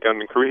II and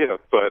again in Korea,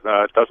 but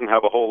doesn't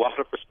have a whole lot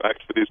of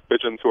respect for these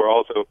pigeons who are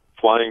also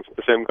flying for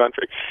the same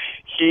country.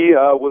 He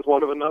was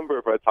one of a number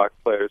of Red Sox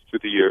players through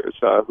the years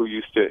who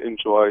used to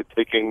enjoy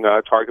taking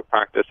target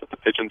practice at the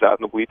pigeons out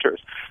in the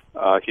bleachers.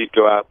 He'd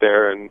go out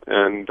there and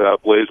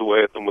blaze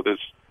away at them with his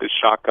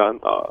shotgun.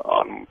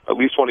 On at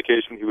least one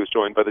occasion, he was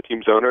joined by the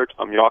team's owner,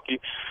 Tom Yawkey,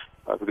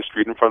 who the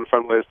street in front of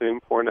Fenway is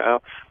named for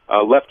now.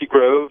 Lefty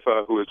Grove,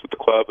 who was with the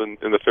club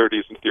in the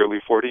 30s and the early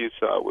 40s,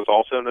 was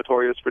also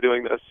notorious for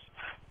doing this.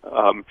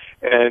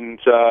 And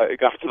it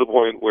got to the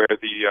point where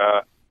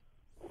the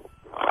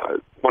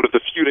one of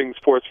the feuding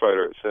sports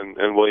writers,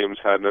 and Williams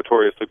had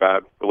notoriously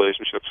bad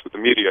relationships with the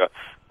media,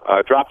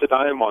 dropped a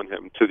dime on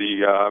him to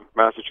the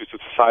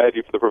Massachusetts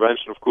Society for the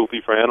Prevention of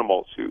Cruelty for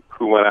Animals,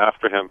 who went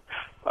after him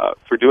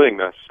for doing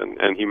this,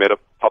 and he made a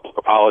public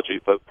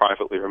apology, but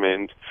privately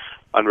remained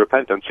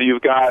unrepentant. So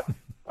you've got,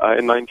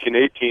 in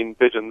 1918,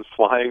 pigeons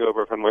flying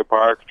over Fenway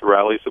Park to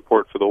rally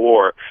support for the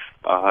war,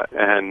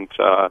 and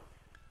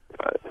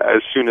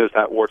as soon as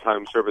that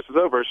wartime service is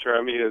over,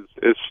 Cherami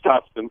is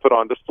stuffed and put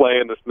on display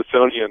in the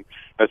Smithsonian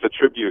as a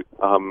tribute,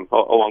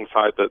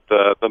 alongside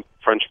the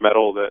French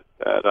medal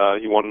that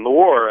he won in the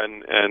war,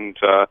 and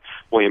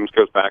Williams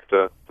goes back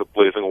to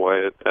blazing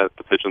away at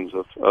the pigeons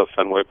of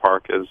Fenway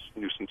Park as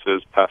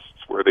nuisances, pests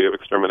worthy of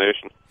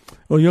extermination.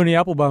 Well, Yoni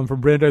Applebaum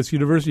from Brandeis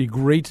University,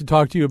 great to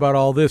talk to you about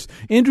all this.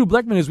 Andrew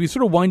Bleckman, as we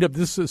sort of wind up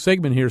this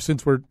segment here,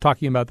 since we're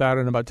talking about that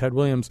and about Ted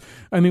Williams,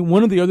 I mean,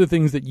 one of the other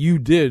things that you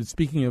did,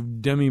 speaking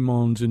of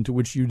demi-mondes into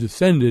which you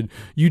descended,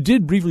 you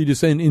did briefly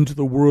descend into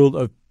the world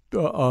of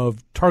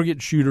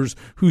target shooters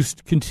who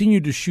continue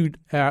to shoot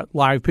at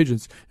live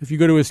pigeons. If you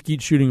go to a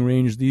skeet shooting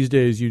range these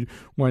days, you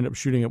wind up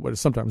shooting at what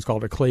is sometimes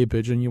called a clay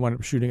pigeon. You wind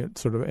up shooting at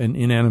sort of an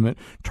inanimate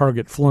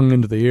target flung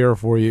into the air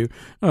for you.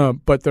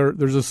 But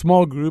there's a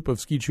small group of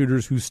skeet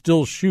shooters who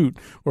still shoot,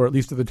 or at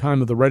least at the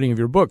time of the writing of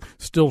your book,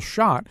 still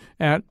shot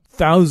at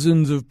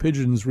thousands of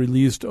pigeons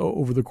released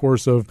over the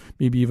course of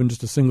maybe even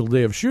just a single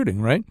day of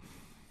shooting, right?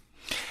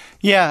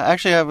 Yeah,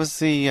 actually, I was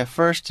the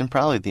first and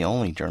probably the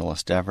only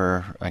journalist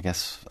ever,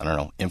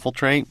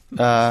 infiltrate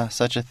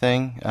such a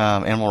thing.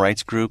 Animal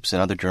rights groups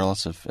and other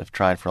journalists have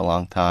tried for a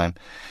long time.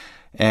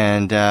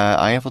 And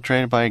I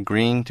infiltrated by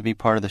agreeing to be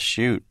part of the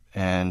shoot.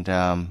 And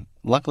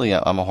luckily,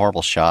 I'm a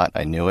horrible shot.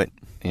 I knew it.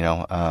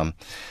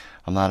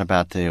 I'm not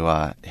about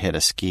to hit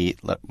a skeet,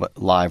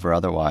 live or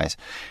otherwise.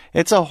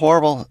 It's a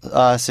horrible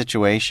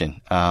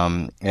situation.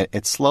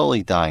 It's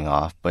slowly dying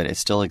off, but it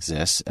still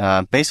exists.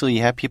 Basically,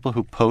 you have people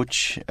who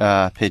poach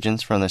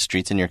pigeons from the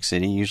streets in New York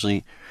City,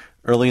 usually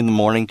early in the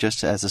morning,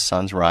 just as the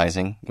sun's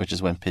rising, which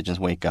is when pigeons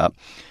wake up.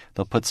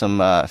 They'll put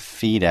some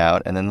feed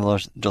out, and then they'll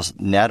just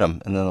net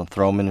them, and then they'll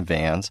throw them in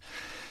vans.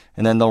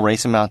 And then they'll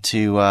race them out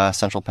to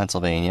central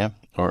Pennsylvania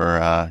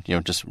or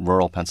just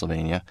rural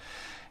Pennsylvania.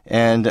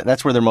 And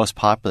that's where they're most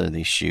popular,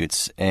 these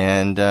shoots.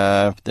 And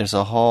there's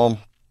a whole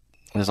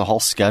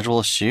schedule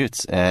of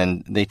shoots,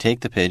 and they take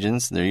the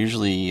pigeons. They're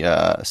usually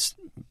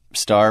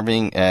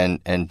starving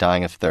and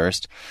dying of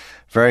thirst,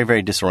 very,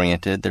 very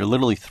disoriented. They're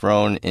literally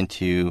thrown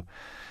into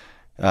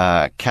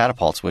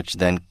catapults, which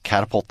then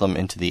catapult them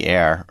into the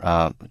air,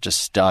 just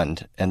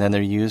stunned. And then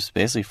they're used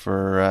basically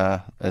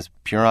for as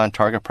pure on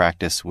target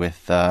practice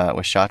with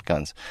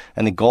shotguns.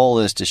 And the goal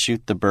is to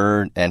shoot the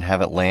bird and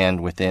have it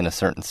land within a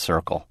certain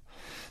circle.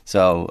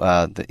 So,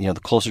 the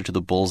closer to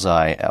the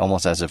bullseye,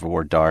 almost as if it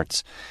were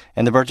darts.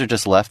 And the birds are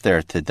just left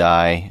there to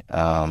die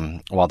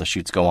while the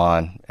shoots go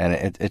on.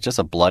 And it's just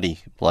a bloody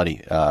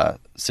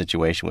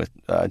situation with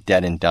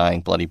dead and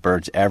dying bloody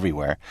birds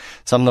everywhere.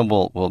 Some of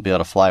them will be able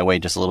to fly away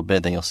just a little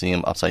bit, then you'll see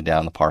them upside down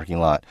in the parking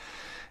lot.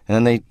 And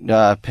then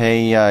they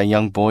pay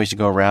young boys to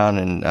go around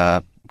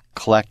and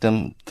collect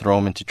them, throw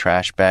them into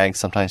trash bags,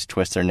 sometimes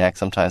twist their neck,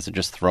 sometimes they're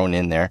just thrown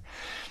in there,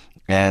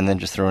 and then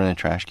just throw it in a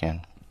trash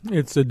can.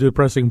 It's a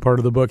depressing part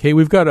of the book. Hey,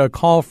 we've got a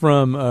call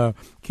from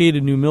Kate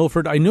in New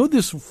Milford. I know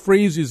this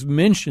phrase is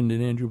mentioned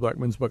in Andrew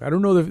Blackman's book. I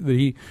don't know that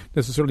he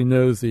necessarily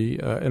knows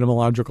the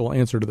etymological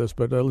answer to this,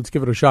 but let's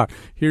give it a shot.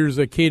 Here's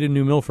Kate in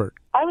New Milford.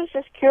 I was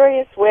just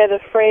curious where the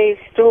phrase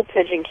stool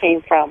pigeon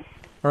came from.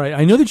 All right.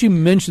 I know that you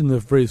mentioned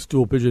the phrase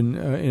stool pigeon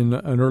in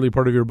an early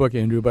part of your book,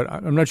 Andrew, but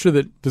I'm not sure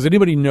that – does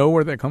anybody know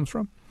where that comes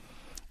from?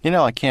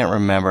 I can't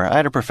remember. I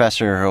had a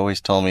professor who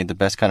always told me the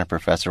best kind of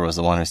professor was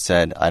the one who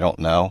said, I don't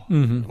know,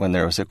 when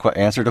there was an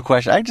answer to a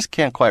question. I just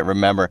can't quite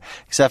remember,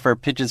 except for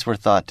pigeons were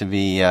thought to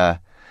be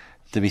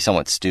to be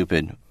somewhat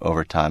stupid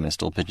over time. A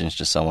stool pigeon is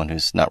just someone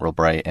who's not real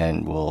bright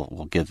and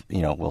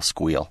will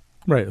squeal.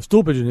 Right, a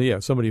stool pigeon, yeah,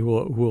 somebody who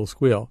will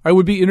squeal. I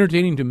would be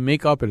entertaining to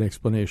make up an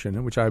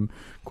explanation, which I'm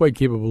quite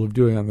capable of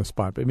doing on the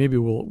spot, but maybe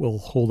we'll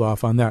hold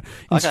off on that.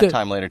 I got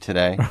time later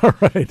today. All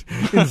right.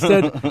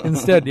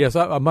 Instead, yes,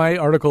 my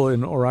article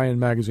in Orion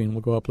Magazine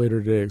will go up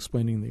later today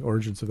explaining the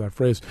origins of that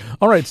phrase.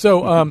 All right,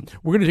 so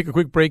we're going to take a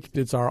quick break.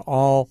 It's our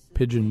all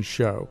pigeon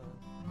show.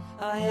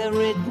 I have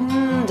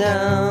written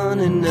down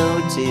a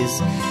notice.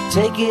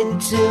 Take it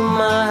to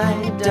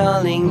my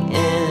darling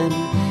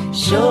and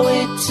show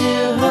it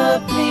to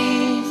her,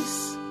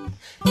 please.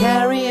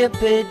 Carry a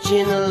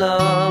pigeon, a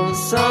love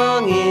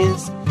song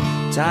is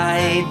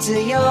tied to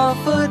your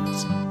foot.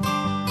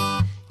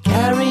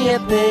 Carry a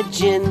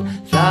pigeon,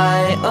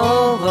 fly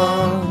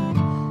over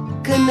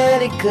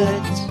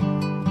Connecticut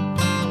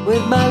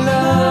with my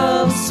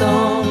love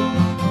song.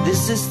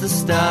 This is the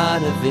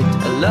start of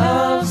it, a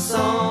love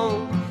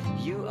song.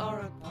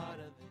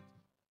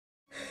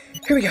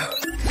 Here we go.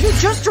 You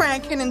just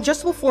drank an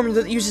ingestible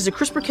formula that uses a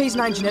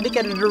CRISPR-Cas9 genetic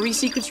editor to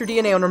resequence your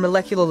DNA on a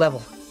molecular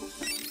level.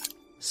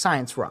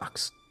 Science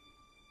rocks.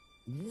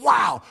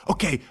 Wow!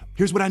 Okay,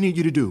 here's what I need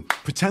you to do.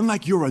 Pretend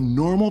like you're a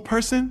normal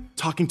person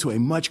talking to a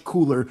much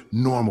cooler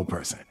normal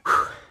person.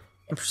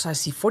 In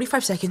precisely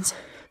 45 seconds,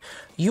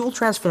 you will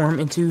transform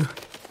into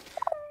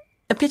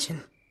a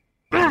pigeon.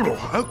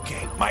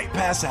 Okay, might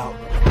pass out.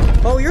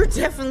 Oh, you're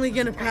definitely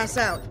gonna pass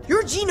out.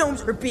 Your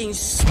genomes are being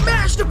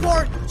smashed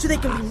apart so they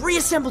can be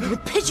reassembled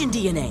with pigeon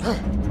DNA.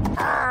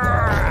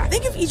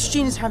 Think of each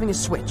gene as having a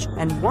switch,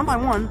 and one by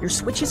one, your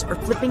switches are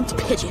flipping to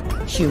pigeon.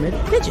 Human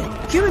pigeon.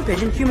 Human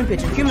pigeon, human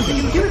pigeon, human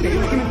pigeon, human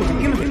pigeon, human pigeon,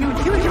 human pigeon,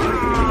 human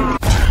pigeon.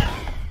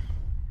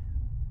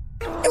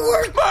 It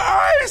worked!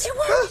 My eyes! It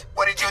worked!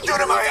 What did you do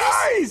to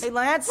my eyes? Hey,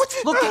 lads,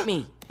 look at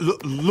me.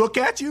 Look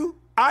at you?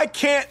 I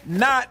can't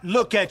not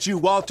look at you,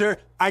 Walter.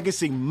 I can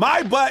see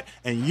my butt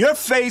and your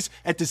face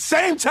at the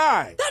same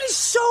time. That is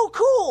so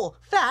cool.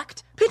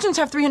 Fact, pigeons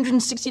have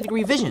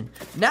 360-degree vision.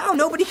 Now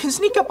nobody can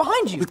sneak up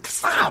behind you.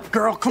 Stop,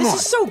 girl, come on.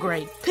 This is so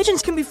great.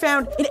 Pigeons can be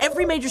found in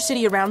every major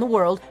city around the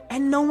world,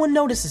 and no one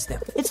notices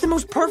them. It's the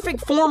most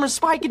perfect form a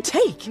spy could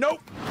take. Nope.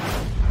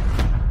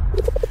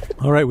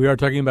 All right, we are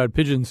talking about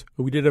pigeons.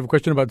 We did have a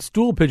question about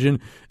stool pigeon.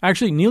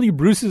 Actually, Neely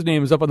Bruce's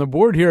name is up on the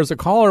board here as a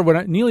caller.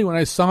 Neely, when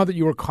I saw that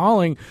you were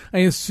calling, I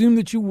assumed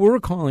that you were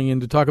calling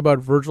in to talk about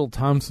Virgil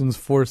Thompson's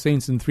Four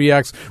Saints and Three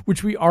Acts,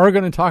 which we are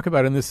going to talk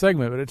about in this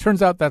segment. But it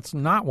turns out that's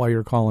not why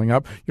you're calling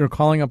up. You're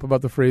calling up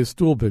about the phrase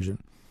stool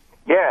pigeon.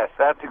 Yes,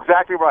 that's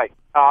exactly right.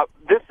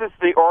 This is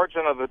the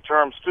origin of the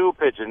term stool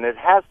pigeon. It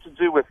has to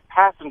do with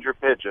passenger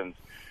pigeons.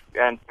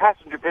 And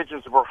passenger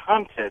pigeons were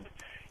hunted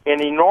in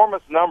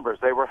enormous numbers.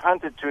 They were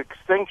hunted to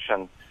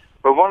extinction,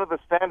 but one of the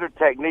standard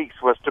techniques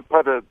was to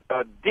put a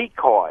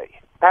decoy.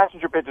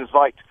 Passenger pigeons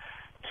liked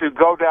to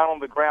go down on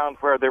the ground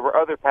where there were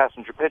other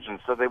passenger pigeons,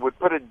 so they would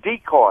put a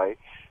decoy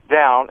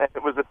down, and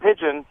it was a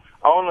pigeon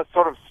on a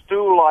sort of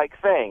stool-like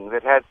thing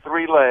that had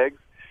three legs,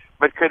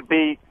 but could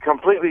be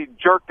completely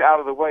jerked out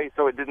of the way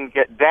so it didn't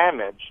get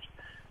damaged.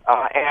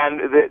 And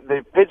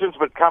the pigeons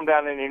would come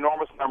down in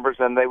enormous numbers,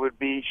 and they would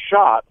be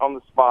shot on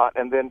the spot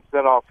and then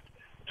sent off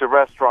to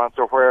restaurants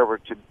or wherever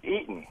to be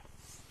eaten.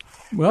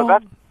 Well, so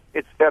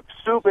a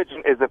stool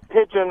pigeon is a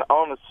pigeon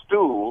on a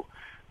stool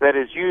that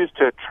is used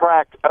to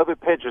attract other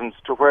pigeons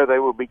to where they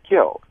will be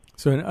killed.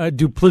 So a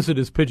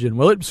duplicitous pigeon.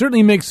 Well, it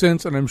certainly makes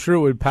sense, and I'm sure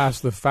it would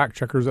pass the fact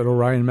checkers at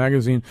Orion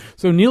Magazine.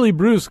 So Neely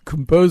Bruce,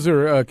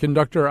 composer,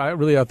 conductor,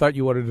 I thought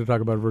you wanted to talk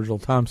about Virgil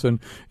Thompson.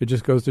 It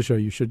just goes to show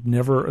you should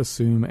never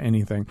assume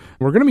anything.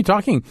 We're going to be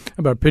talking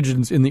about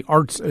pigeons in the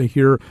arts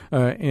here,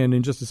 and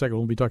in just a second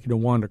we'll be talking to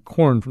Wanda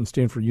Korn from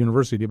Stanford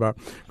University about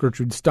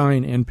Gertrude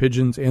Stein and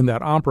pigeons and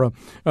that opera.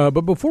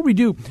 But before we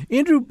do,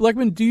 Andrew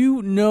Bleckman, do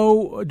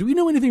we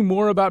know anything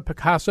more about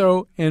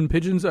Picasso and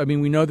pigeons? I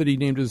mean, we know that he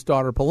named his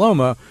daughter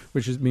Paloma,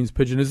 which means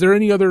pigeon. Is there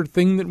any other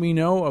thing that we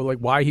know of, like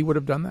why he would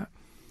have done that?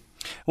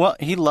 Well,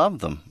 he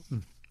loved them,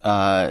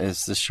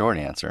 is the short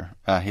answer.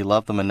 He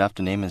loved them enough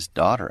to name his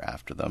daughter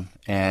after them.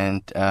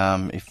 And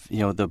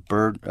the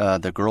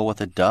girl with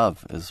the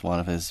dove is one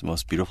of his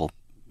most beautiful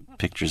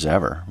pictures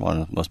ever,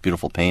 one of the most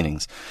beautiful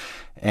paintings.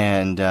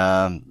 And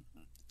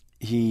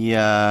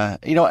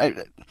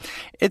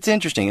it's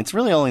interesting. It's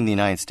really only in the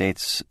United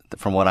States,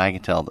 from what I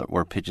can tell,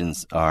 where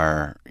pigeons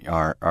are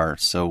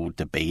so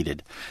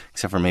debated,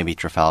 except for maybe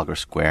Trafalgar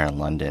Square in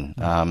London.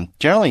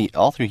 Generally,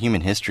 all through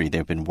human history,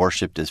 they've been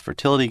worshipped as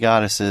fertility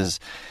goddesses.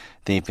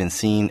 They've been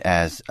seen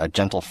as a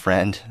gentle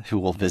friend who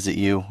will visit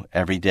you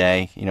every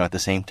day, at the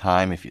same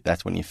time,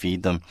 that's when you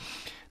feed them.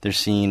 They're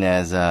seen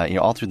as,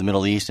 all through the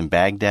Middle East and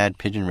Baghdad,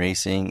 pigeon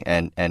racing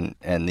and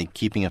the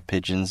keeping of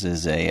pigeons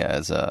is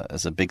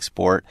a big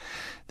sport.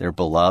 They're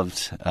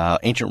beloved.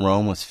 Ancient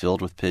Rome was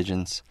filled with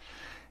pigeons.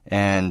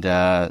 And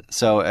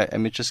so, I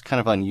mean, it's just kind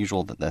of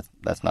unusual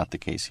that's not the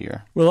case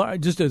here. Well,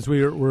 just as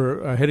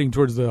we're heading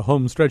towards the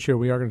home stretch here,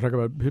 we are going to talk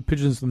about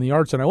pigeons in the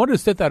arts. And I wanted to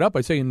set that up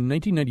by saying in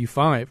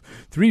 1995,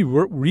 three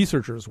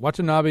researchers,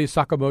 Watanabe,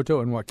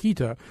 Sakamoto, and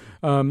Wakita,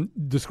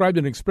 described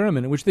an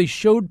experiment in which they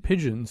showed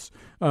pigeons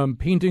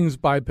paintings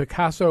by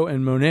Picasso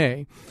and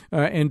Monet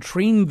and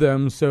trained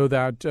them so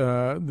that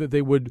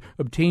they would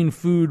obtain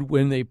food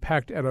when they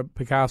pecked at a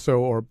Picasso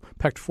or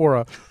pecked for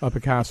a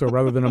Picasso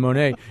rather than a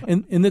Monet.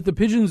 And that the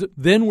pigeons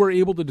then were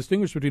able to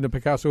distinguish between a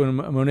Picasso and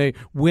a Monet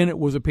when it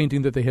was a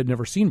painting that they had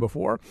never seen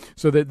before,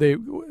 so that they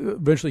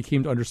eventually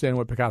came to understand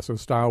what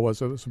Picasso's style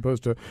was as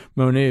opposed to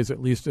Monet's, at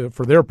least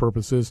for their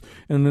purposes.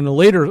 And in a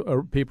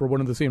later paper,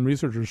 one of the same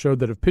researchers showed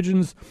that if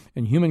pigeons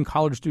and human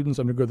college students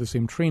undergo the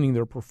same training,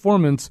 their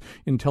performance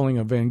in telling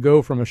a Van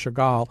Gogh from a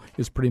Chagall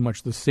is pretty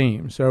much the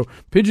same. So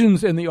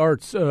pigeons and the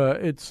arts,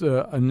 it's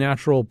a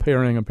natural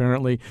pairing,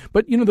 apparently.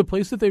 But, the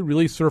place that they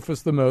really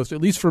surface the most, at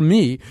least for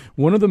me,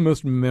 one of the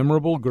most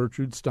memorable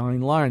Gertrude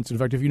Stein lines. In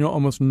fact, if you know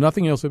almost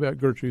nothing else about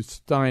Gertrude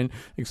Stein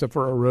except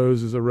for a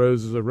rose is a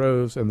rose is a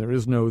rose and there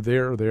is no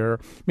there,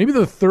 maybe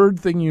the third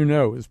thing you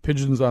know is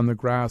pigeons on the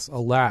grass,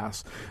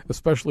 alas,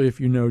 especially if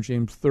you know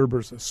James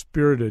Thurber's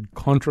spirited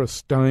contra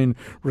Stein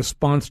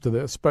response to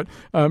this. But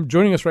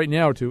joining us right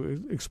now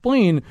to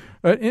explain,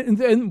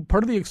 and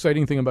part of the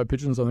exciting thing about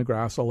pigeons on the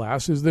grass,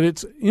 alas, is that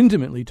it's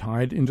intimately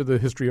tied into the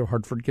history of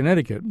Hartford,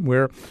 Connecticut,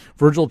 where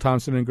Virgil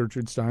Thompson and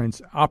Gertrude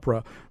Stein's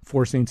opera,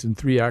 Four Saints in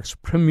Three Acts,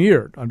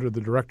 premiered under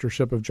the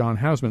directorship of John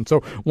Hasman.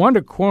 So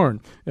Wanda Korn,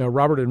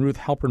 Robert and Ruth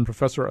Halpern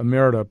Professor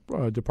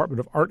Emerita,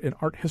 Department of Art and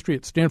Art History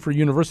at Stanford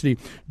University,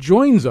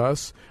 joins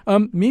us.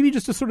 Maybe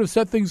just to sort of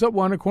set things up,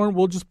 Wanda Korn,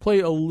 we'll just play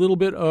a little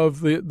bit of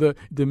the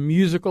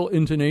musical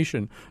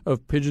intonation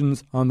of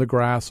Pigeons on the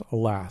Grass,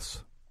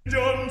 alas.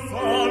 Pigeons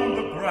on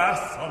the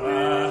grass,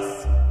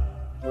 alas.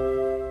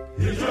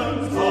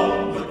 Pigeons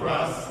on the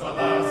grass,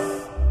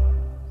 alas.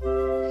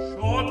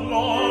 Short,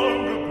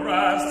 longer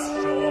grass,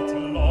 short,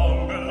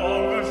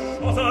 longer,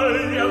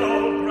 shorter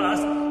yellow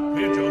grass.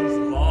 Pigeons,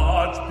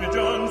 large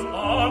pigeons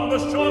on the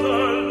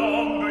shorter,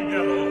 longer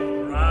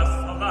yellow grass,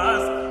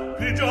 alas.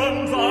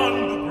 Pigeons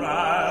on the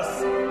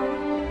grass.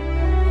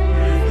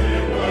 If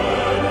they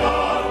were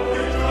not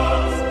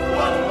pigeons,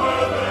 what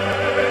were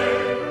they?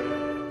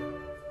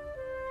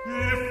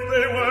 If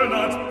they were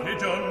not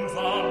pigeons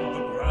on the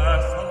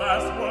grass,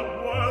 alas, what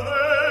were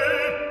they?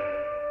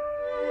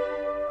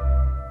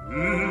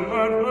 He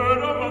had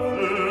heard of a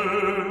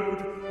third,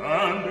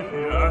 and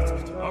he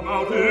asked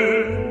about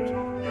it.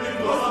 It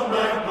was a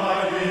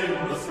magpie in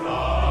the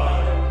sky.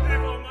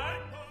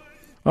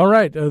 All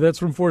right, that's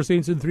from Four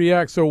Saints in Three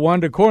Acts. So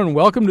Wanda Korn,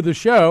 welcome to the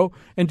show.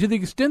 And to the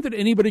extent that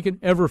anybody can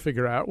ever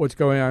figure out what's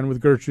going on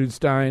with Gertrude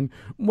Stein,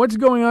 what's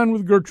going on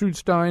with Gertrude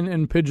Stein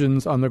and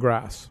Pigeons on the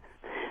Grass?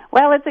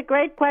 Well, it's a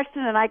great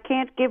question, and I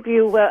can't give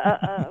you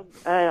a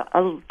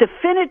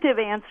definitive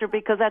answer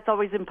because that's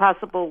always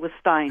impossible with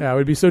Stein. Yeah, I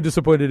would be so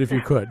disappointed if you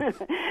could.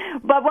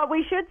 But what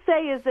we should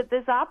say is that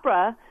this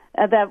opera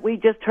that we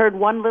just heard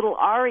one little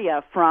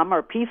aria from,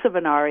 or piece of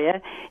an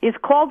aria, is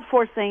called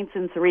Four Saints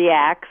in Three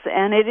Acts,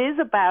 and it is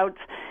about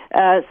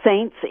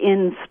saints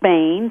in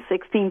Spain,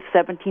 16th,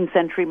 17th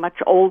century, much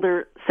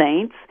older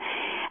saints.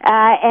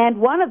 And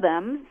one of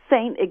them,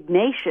 Saint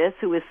Ignatius,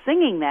 who is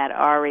singing that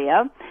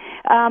aria,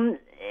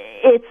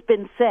 it's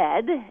been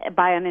said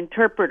by an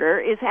interpreter,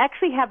 is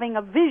actually having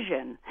a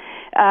vision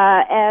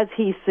as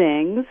he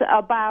sings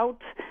about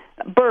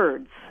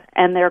birds.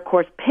 And they're, of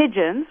course,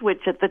 pigeons,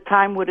 which at the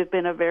time would have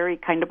been a very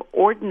kind of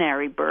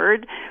ordinary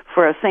bird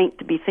for a saint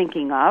to be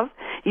thinking of.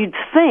 You'd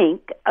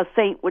think a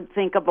saint would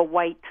think of a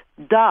white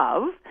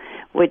dove,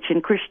 which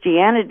in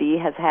Christianity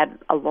has had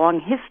a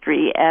long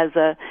history as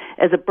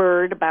a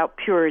bird about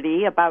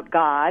purity, about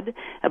God,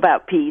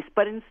 about peace.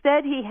 But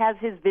instead he has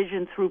his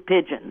vision through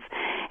pigeons.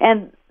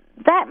 And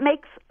that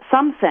makes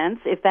some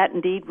sense, if that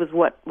indeed was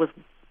what was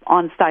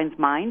on Stein's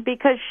mind,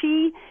 because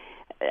she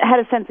had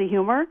a sense of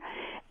humor.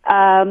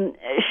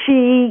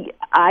 She,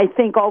 I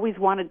think, always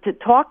wanted to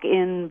talk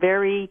in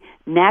very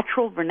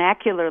natural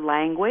vernacular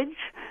language.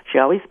 She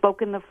always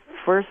spoke in the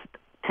first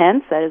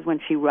tense, that is when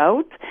she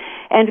wrote.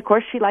 And, of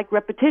course, she liked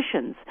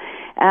repetitions.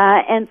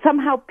 And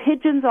somehow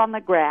Pigeons on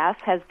the Grass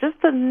has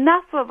just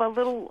enough of a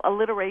little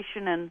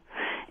alliteration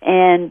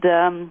and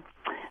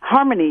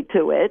harmony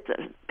to it,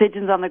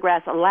 Pigeons on the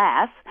Grass,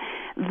 alas,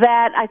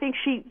 that I think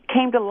she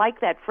came to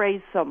like that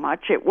phrase so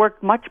much. It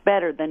worked much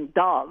better than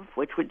dove,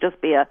 which would just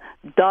be a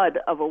dud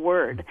of a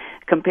word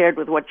compared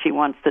with what she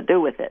wants to do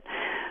with it.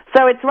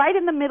 So it's right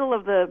in the middle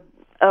of the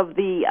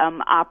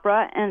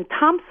opera, and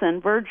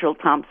Thompson, Virgil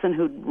Thompson,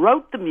 who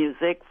wrote the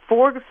music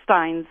for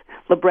Stein's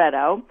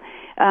libretto,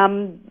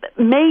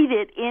 made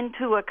it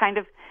into a kind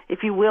of,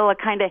 if you will, a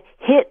kind of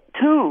hit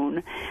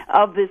tune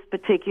of this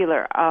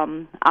particular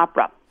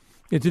opera.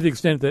 To the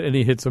extent that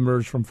any hits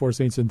emerge from Four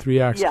Saints in Three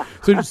Acts. Yeah.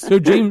 So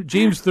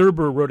James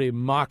Thurber wrote a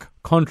mock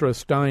Contra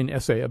Stein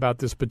essay about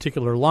this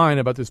particular line,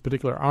 about this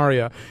particular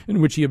aria,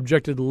 in which he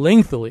objected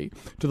lengthily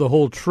to the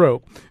whole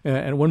trope.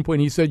 At one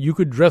point he said you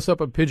could dress up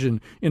a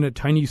pigeon in a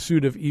tiny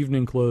suit of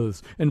evening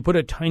clothes and put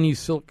a tiny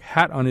silk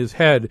hat on his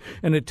head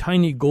and a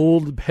tiny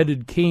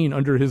gold-headed cane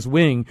under his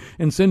wing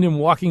and send him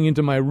walking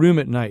into my room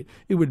at night.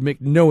 It would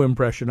make no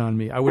impression on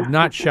me. I would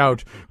not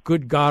shout,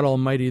 "Good God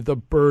Almighty, the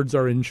birds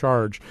are in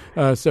charge."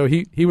 So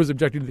he was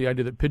objecting to the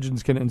idea that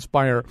pigeons can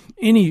inspire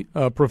any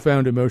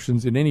profound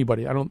emotions in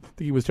anybody. I don't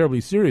think he was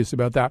terribly serious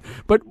about that.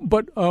 But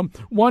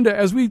Wanda,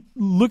 as we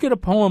look at a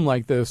poem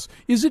like this,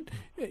 is it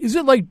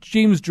like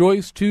James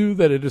Joyce too,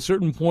 that at a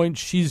certain point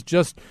she's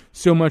just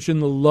so much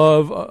in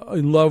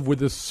love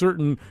with a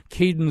certain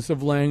cadence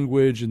of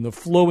language and the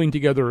flowing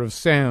together of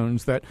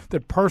sounds that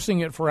parsing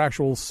it for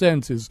actual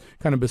sense is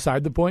kind of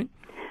beside the point?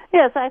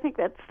 Yes, I think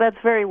that's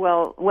very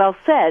well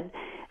said.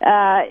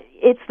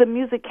 It's the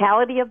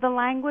musicality of the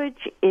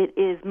language. It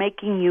is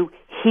making you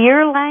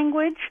hear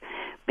language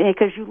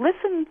because you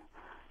listen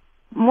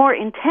more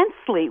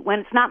intensely when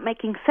it's not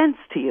making sense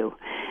to you.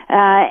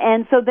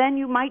 And so then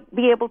you might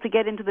be able to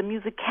get into the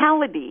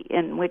musicality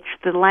in which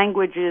the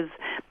language is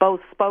both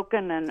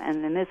spoken and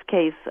in this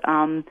case,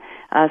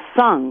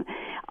 sung.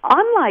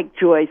 Unlike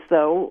Joyce,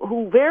 though,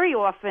 who very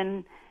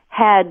often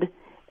had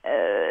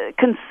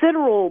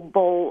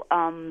considerable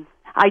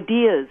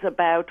ideas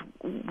about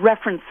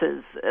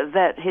references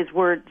that his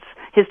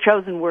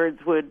chosen words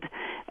would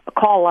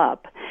call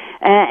up.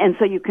 And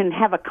so you can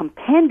have a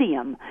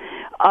compendium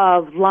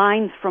of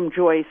lines from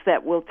Joyce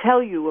that will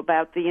tell you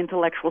about the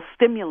intellectual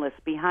stimulus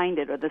behind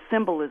it or the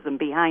symbolism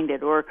behind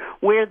it or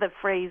where the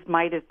phrase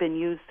might have been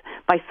used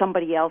by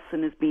somebody else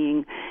and is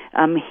being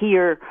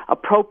here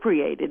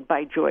appropriated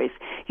by Joyce.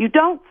 You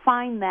don't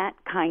find that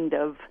kind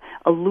of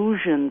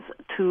allusions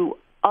to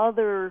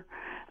other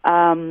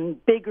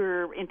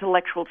bigger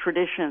intellectual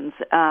traditions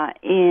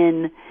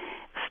in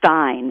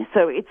Stein.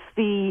 So it's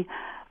the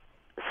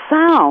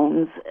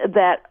sounds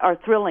that are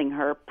thrilling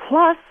her.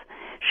 Plus,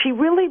 she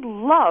really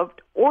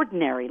loved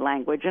ordinary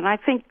language, and I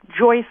think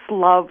Joyce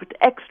loved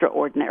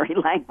extraordinary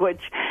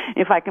language,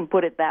 if I can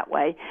put it that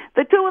way.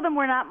 The two of them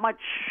were not much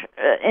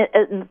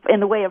in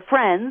the way of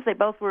friends. They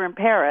both were in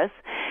Paris,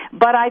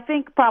 but I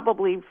think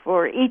probably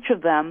for each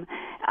of them,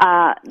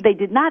 they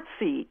did not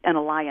see an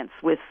alliance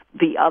with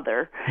the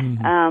other.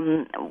 Mm-hmm.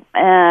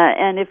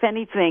 And if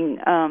anything,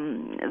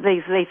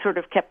 they sort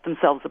of kept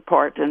themselves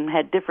apart and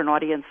had different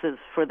audiences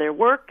for their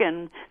work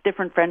and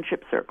different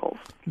friendship circles.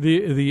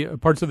 The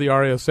parts of the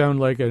aria sound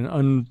like an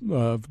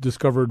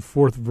undiscovered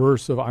fourth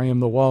verse of I Am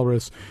the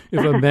Walrus.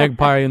 If a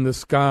magpie in the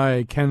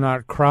sky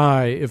cannot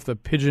cry, if the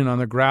pigeon on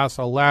the grass,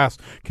 alas,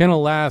 can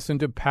alas, and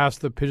to pass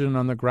the pigeon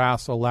on the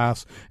grass,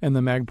 alas, and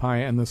the magpie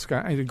and the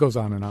sky. It goes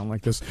on and on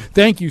like this.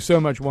 Thank you so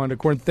much, Wanda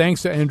Korn.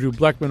 Thanks to Andrew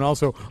Bleckman,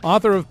 also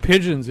author of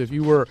Pigeons. If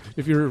your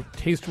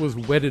taste was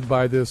whetted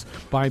by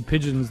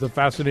Pigeons, the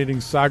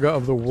fascinating saga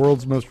of the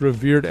world's most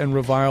revered and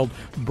reviled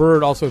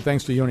bird. Also,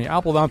 thanks to Yoni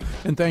Applebaum,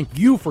 and thank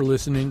you for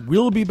listening.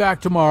 We'll be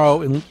back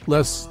tomorrow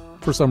unless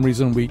for some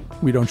reason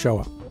we don't show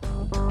up.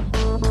 All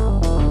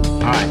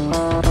right.